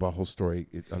 blah, blah, blah, whole story,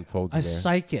 it unfolds in there. A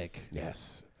psychic.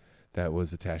 Yes. That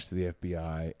was attached to the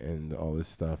FBI and all this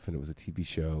stuff, and it was a TV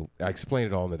show. I explained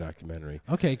it all in the documentary.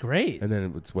 Okay, great. And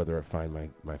then it's whether I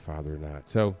find my father or not.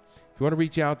 So if you want to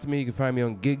reach out to me, you can find me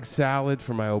on Gig Salad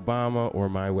for my Obama or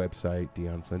my website,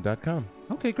 DionFlynn.com.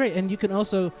 Okay, great. And you can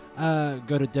also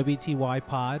go to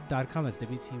WTYpod.com. That's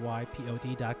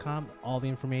WTYPOD.com. All the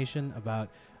information about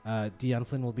Dion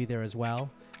Flynn will be there as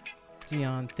well.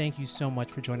 Dion, thank you so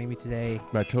much for joining me today.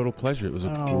 My total pleasure. It was a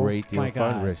great deal of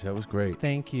fun, Rich. That was great.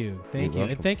 Thank you. You're And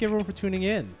welcome. thank you everyone for tuning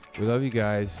in. We love you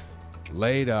guys.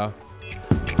 Later.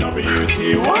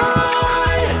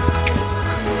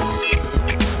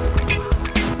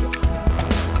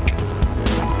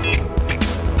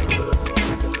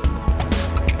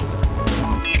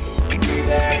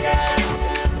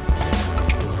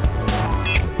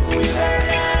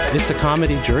 It's a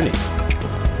comedy journey.